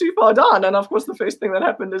foot was too far down, and of course the first thing that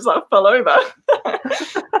happened is I fell over.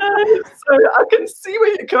 So I can see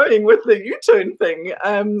where you're going with the U-turn thing,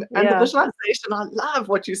 and the visualization. I love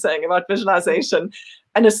what you're saying about visualization,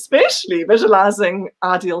 and especially visualizing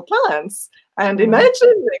ideal clients and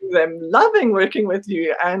imagining them loving working with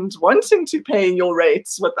you and wanting to pay your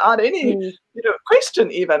rates without any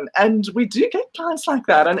question even. And we do get clients like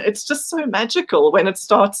that, and it's just so magical when it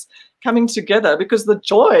starts coming together, because the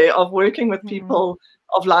joy of working with people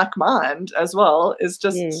of like mind as well is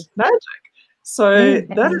just magic. So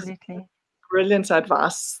that is brilliant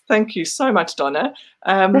advice. Thank you so much, Donna.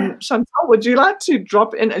 Chantal, would you like to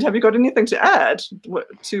drop in? Have you got anything to add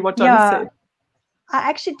to what Donna said? I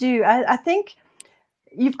actually do. I think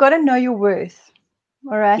you've got to know your worth.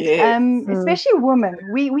 All right. Especially women.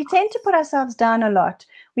 We tend to put ourselves down a lot.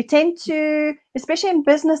 We tend to, especially in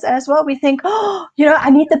business as well, we think, oh, I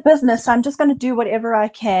need the business, so I'm just going to do whatever I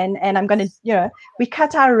can, and I'm going to, we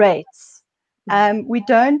cut our rates. We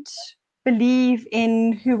don't believe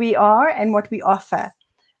in who we are and what we offer.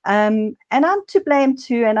 And I'm to blame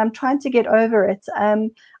too, and I'm trying to get over it.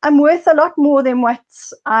 I'm worth a lot more than what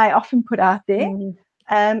I often put out there,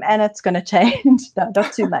 and it's going to change. No,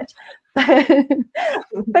 not too much.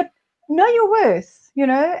 But know your worth.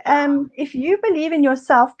 If you believe in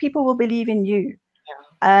yourself, people will believe in you.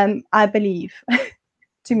 I believe.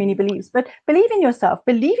 Too many beliefs, but believe in yourself.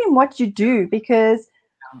 Believe in what you do, because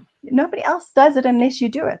nobody else does it unless you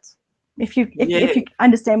do it. If you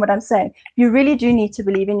understand what I'm saying, you really do need to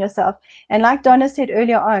believe in yourself. And like Donna said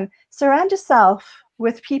earlier on, surround yourself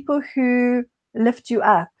with people who lift you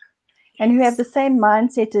up and who have the same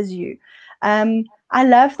mindset as you. I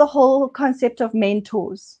love the whole concept of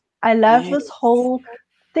mentors. I love this whole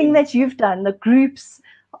thing that you've done, the groups.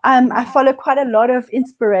 I follow quite a lot of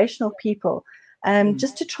inspirational people,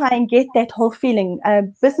 just to try and get that whole feeling.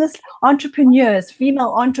 Business entrepreneurs,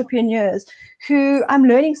 female entrepreneurs, who I'm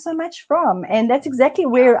learning so much from. And that's exactly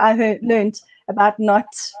where I learned about not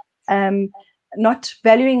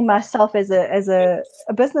valuing myself as a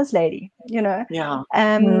business lady,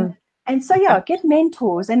 And so, get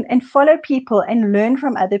mentors and follow people and learn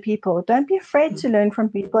from other people. Don't be afraid to learn from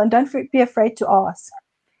people, and don't be afraid to ask.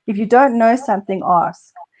 If you don't know something,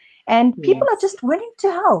 ask. And people are just willing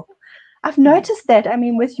to help. I've noticed that,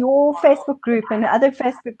 with your Facebook group and other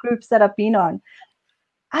Facebook groups that I've been on,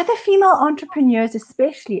 other female entrepreneurs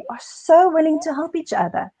especially are so willing to help each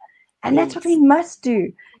other. And that's what we must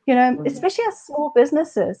do, especially as small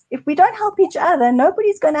businesses. If we don't help each other,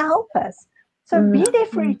 nobody's going to help us. So be there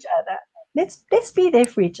for each other. Let's be there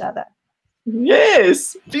for each other.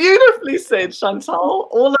 Yes, beautifully said, Chantal.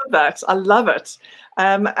 All of that. I love it.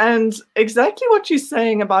 And exactly what you're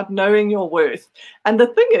saying about knowing your worth. And the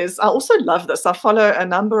thing is, I also love this. I follow a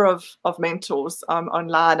number of mentors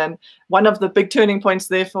online. And one of the big turning points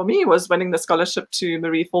there for me was winning the scholarship to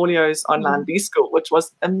Marie Forleo's online B-School, which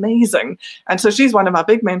was amazing. And so she's one of my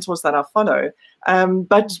big mentors that I follow.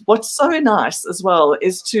 But what's so nice as well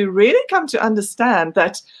is to really come to understand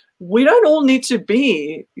that we don't all need to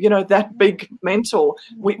be, that big mentor.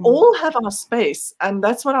 We all have our space. And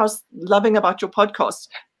that's what I was loving about your podcast.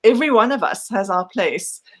 Every one of us has our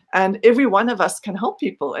place, and every one of us can help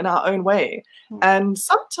people in our own way. And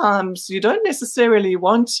sometimes you don't necessarily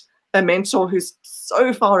want a mentor who's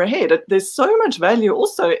so far ahead. There's so much value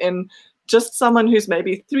also in just someone who's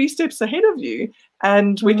maybe 3 steps ahead of you,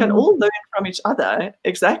 and we can all learn from each other,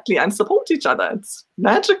 exactly, and support each other. It's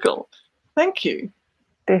magical. Thank you.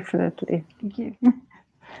 Definitely. Thank you. Yes.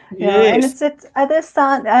 Yeah, and it's at other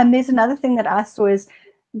side. There's another thing that I saw is,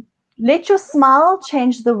 let your smile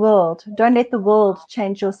change the world. Don't let the world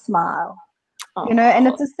change your smile. And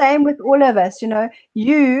it's the same with all of us.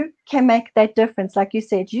 You can make that difference. Like you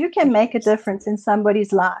said, you can make a difference in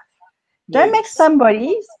somebody's life. Don't make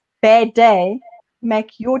somebody's bad day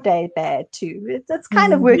make your day bad too. It's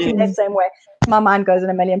kind of working that same way. My mind goes in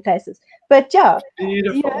a million places. But yeah,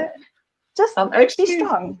 beautiful. Just actually, be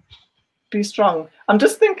strong. Be strong. I'm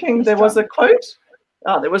just thinking there was a quote.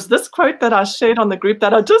 There was this quote that I shared on the group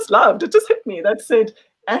that I just loved. It just hit me. That said,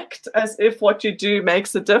 act as if what you do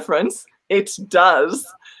makes a difference. It does.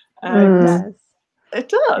 And it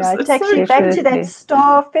does. Yeah, it takes you back to that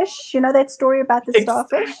starfish. You know that story about the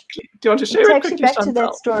starfish? Do you want to share it quickly, takes you back to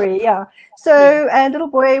that story, yeah. So a little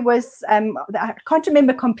boy was, I can't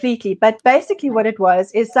remember completely, but basically what it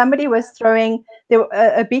was is somebody was throwing,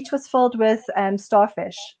 a beach was filled with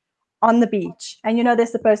starfish on the beach. And they're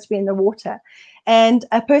supposed to be in the water. And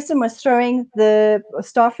a person was throwing the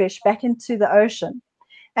starfish back into the ocean.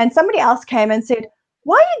 And somebody else came and said,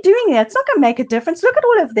 why are you doing that? It's not going to make a difference. Look at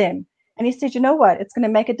all of them. And he said, you know what? It's going to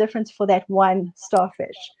make a difference for that one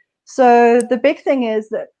starfish. So the big thing is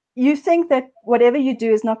that you think that whatever you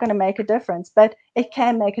do is not going to make a difference, but it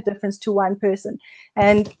can make a difference to one person.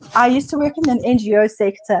 And I used to work in an NGO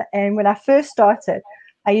sector. And when I first started,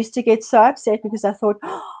 I used to get so upset because I thought,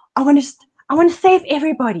 I want to save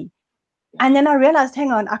everybody. And then I realized,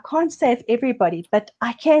 hang on, I can't save everybody, but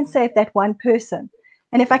I can save that one person.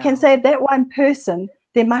 And if I can save that one person,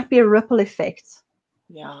 there might be a ripple effect.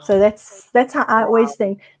 Yeah. So that's how I always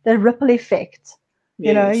think, the ripple effect.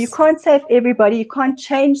 You can't save everybody, you can't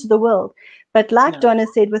change the world. But like Donna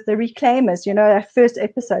said with the Reclaimers, our first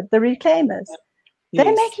episode, the Reclaimers, they're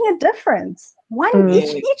making a difference.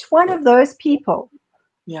 Each one of those people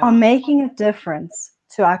are making a difference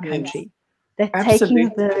to our country. They're taking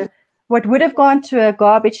what would have gone to a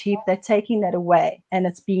garbage heap, they're taking that away, and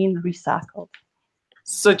it's being recycled.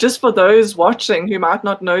 So just for those watching who might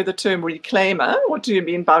not know the term reclaimer, what do you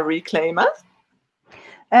mean by reclaimer?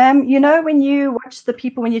 When you watch the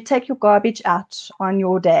people, when you take your garbage out on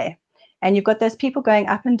your day, and you've got those people going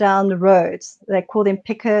up and down the roads, they call them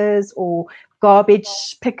pickers or garbage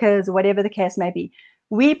pickers or whatever the case may be.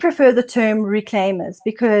 We prefer the term reclaimers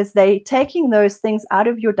because they're taking those things out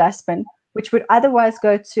of your dustbin, which would otherwise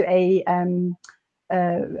go to a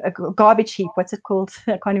garbage heap. What's it called?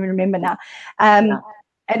 I can't even remember now. And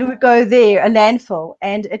it would go there, a landfill,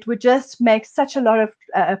 and it would just make such a lot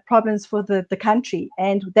of problems for the country.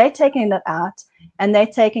 And they're taking that out, and they're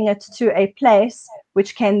taking it to a place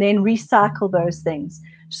which can then recycle those things.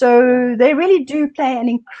 So they really do play an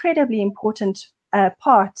incredibly important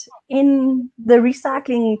part in the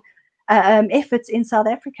recycling efforts in South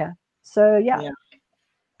Africa. So, yeah.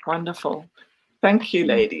 Wonderful. Thank you,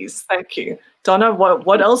 ladies. Thank you. Donna,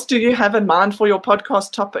 what else do you have in mind for your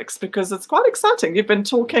podcast topics? Because it's quite exciting. You've been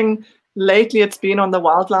talking lately, it's been on the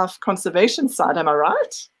wildlife conservation side, am I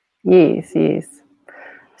right? Yes.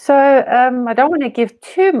 So I don't want to give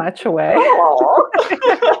too much away. Oh,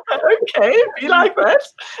 okay, be like that.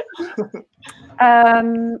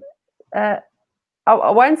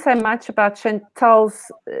 I won't say much about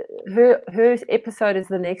Chantal's, her episode is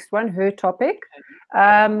the next one, her topic.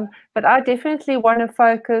 But I definitely want to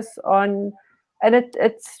focus on, and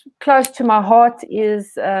it's close to my heart,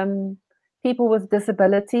 is people with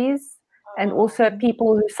disabilities and also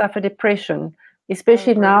people who suffer depression,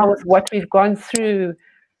 especially now with what we've gone through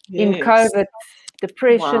in COVID,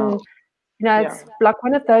 depression. It's like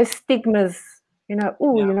one of those stigmas,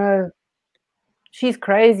 she's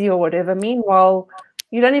crazy or whatever. Meanwhile,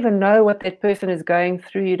 you don't even know what that person is going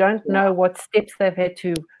through. You don't know what steps they've had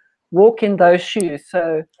to walk in those shoes.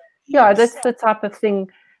 So, that's the type of thing.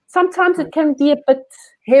 Sometimes it can be a bit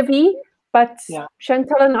heavy, but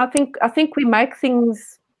Chantal and I think we make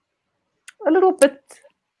things a little bit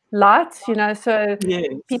light, so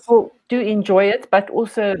people do enjoy it, but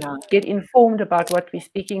also get informed about what we're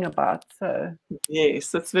speaking about. So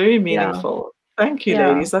yes, it's very meaningful. Thank you,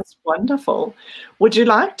 Yeah. ladies. That's wonderful. Would you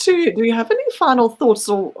like to, do you have any final thoughts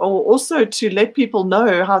or also to let people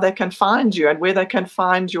know how they can find you and where they can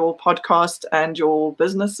find your podcast and your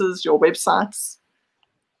businesses, your websites?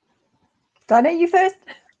 Donna, you first.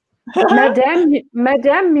 Madame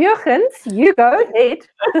Murgens, you go ahead.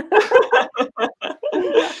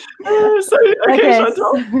 So, okay,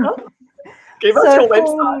 Chantal, give us So your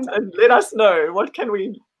website and let us know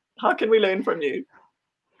how can we learn from you?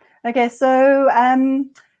 Okay, so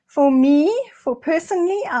for me,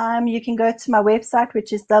 personally, you can go to my website,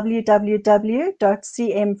 which is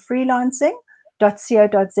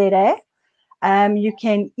www.cmfreelancing.co.za. You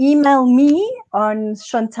can email me on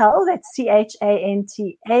Chantal, that's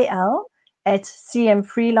CHANTAL, at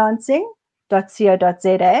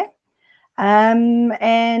cmfreelancing.co.za.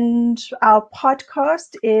 And our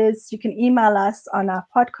podcast is, you can email us on our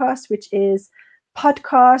podcast, which is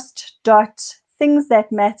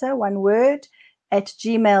podcast.thingsthatmatter, one word, at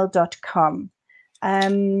gmail.com.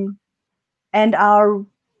 And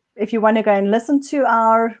if you want to go and listen to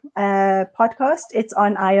our podcast, it's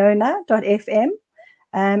on iona.fm,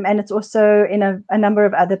 and it's also in a number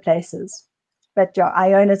of other places. But yeah,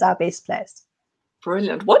 Iona is our best place.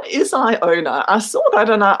 Brilliant. What is Iona? I saw that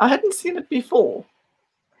and I hadn't seen it before.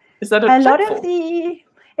 Is that a platform?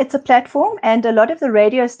 It's a platform, and a lot of the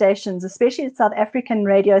radio stations, especially the South African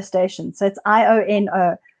radio stations, so it's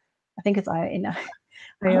IONO. I think it's IONO.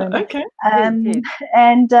 Okay.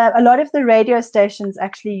 And a lot of the radio stations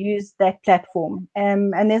actually use that platform.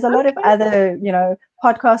 And there's a lot of other,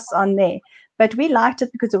 podcasts on there. But we liked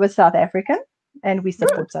it because it was South African, and we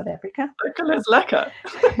support South Africa. Local is lekker.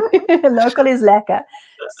 Local is lekker.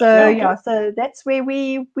 So so that's where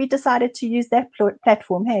we decided to use that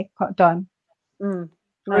platform. Hey, Don.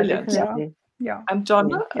 Brilliant. Yeah. And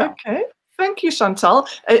Donna, okay. Thank you, Chantal.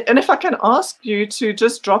 And if I can ask you to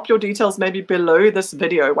just drop your details maybe below this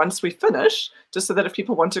video once we finish, just so that if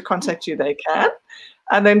people want to contact you, they can.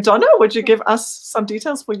 And then Donna, would you give us some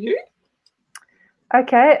details for you?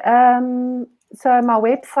 Okay. So my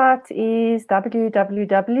website is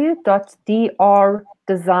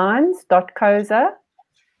www.drdesigns.co.za.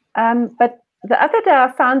 But the other day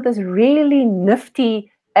I found this really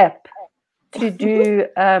nifty app to do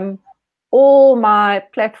all my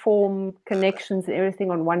platform connections and everything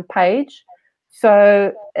on one page.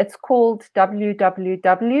 So it's called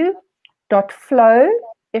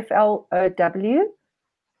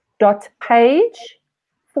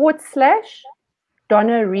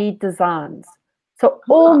www.flow.page/Donna Reed Designs. So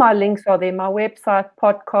all my links are there, my website,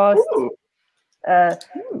 podcast,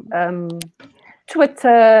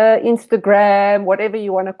 Twitter, Instagram, whatever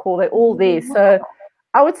you want to call it, all there. So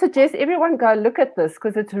I would suggest everyone go look at this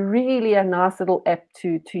because it's really a nice little app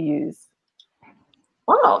to use.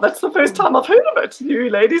 Wow, that's the first time I've heard of it. You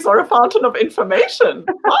ladies are a fountain of information.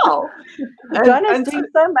 Wow. Donna's doing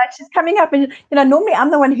so much. She's coming up and, normally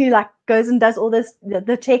I'm the one who goes and does all this,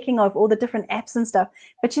 the checking of all the different apps and stuff.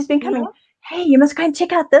 But she's been coming, hey, you must go and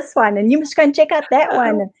check out this one and you must go and check out that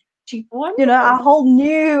one. And she, our whole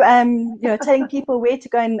new, telling people where to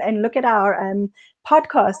go and look at our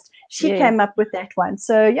podcast. She came up with that one.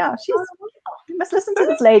 So you must listen to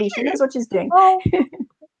this lady. She knows what she's doing.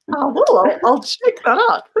 I'll check that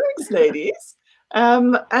out. Thanks, ladies.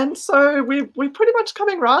 And so we're pretty much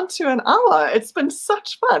coming around to an hour. It's been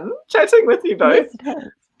such fun chatting with you both. Yes,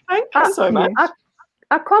 Thank you so much. I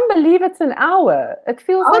can't believe it's an hour. It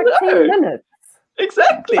feels like 10 minutes.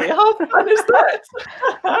 Exactly. How fun is that?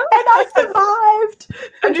 And I survived.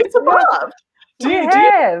 And you survived. Do you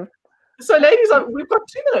have? So, ladies, we've got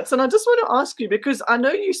 2 minutes, and I just want to ask you, because I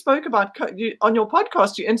know you spoke about, on your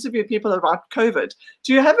podcast, you interviewed people about COVID.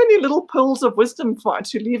 Do you have any little pearls of wisdom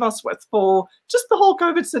to leave us with for just the whole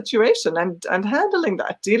COVID situation and handling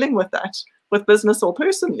that, dealing with that, with business or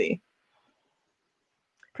personally?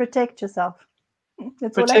 Protect yourself.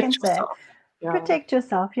 That's all I can say. Yeah. Protect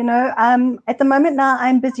yourself. At the moment now,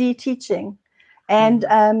 I'm busy teaching and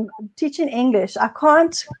teaching English. I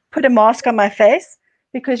can't put a mask on my face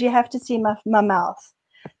because you have to see my mouth.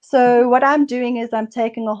 So what I'm doing is I'm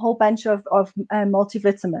taking a whole bunch of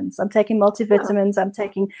multivitamins. I'm taking multivitamins. I'm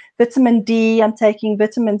taking vitamin D. I'm taking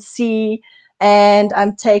vitamin C, and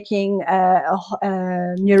I'm taking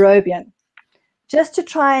Neurobion, just to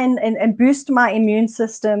try and boost my immune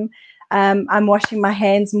system. I'm washing my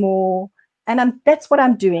hands more, and that's what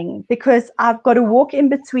I'm doing, because I've got to walk in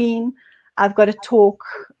between. I've got to talk.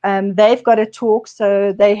 They've got to talk,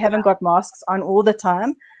 so they haven't got masks on all the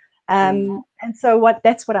time. And so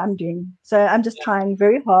that's what I'm doing. So I'm just trying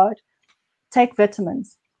very hard. Take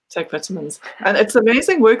vitamins. Take vitamins. And it's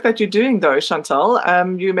amazing work that you're doing, though, Chantal.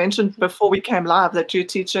 You mentioned before we came live that you're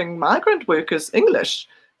teaching migrant workers English.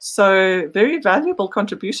 So very valuable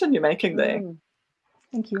contribution you're making there.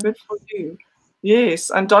 Thank you. Good for you. Yes.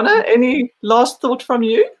 And Donna, any last thought from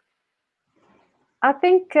you? I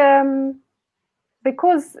think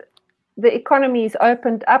because the economy is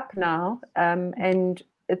opened up now and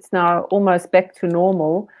it's now almost back to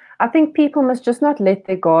normal, I think people must just not let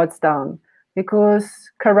their guards down, because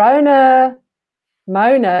Corona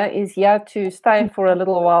Mona is here to stay for a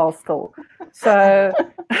little while still. So,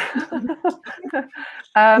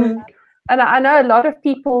 and I know a lot of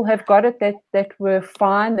people have got it that were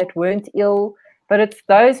fine, that weren't ill, but it's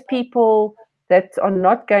those people that are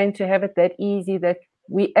not going to have it that easy that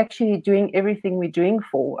we actually doing everything we're doing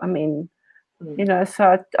for. I mean, you know,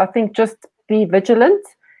 so I think just be vigilant.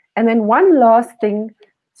 And then one last thing,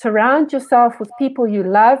 surround yourself with people you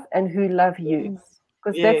love and who love you,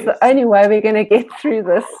 because that's the only way we're going to get through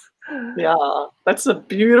this. Yeah, that's a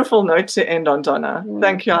beautiful note to end on, Donna.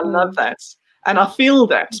 Thank you. I love that. And I feel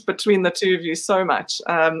that between the two of you so much.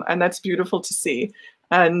 And that's beautiful to see.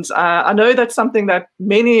 And I know that's something that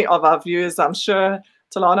many of our viewers, I'm sure,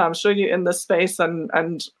 Talana, I'm sure you're in this space, and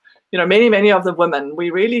you know, many of the women, we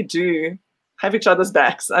really do have each other's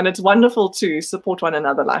backs, and it's wonderful to support one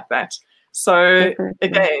another like that. So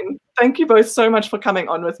again, thank you both so much for coming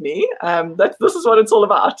on with me. This is what it's all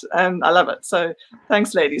about, and I love it. So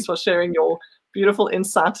thanks, ladies, for sharing your beautiful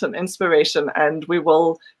insight and inspiration. And we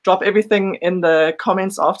will drop everything in the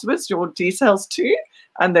comments afterwards, your details too.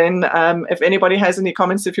 And then if anybody has any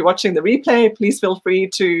comments, if you're watching the replay, please feel free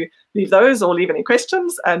to leave those or leave any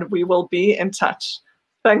questions, and we will be in touch.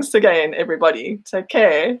 Thanks again, everybody. Take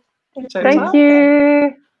care. Thank you.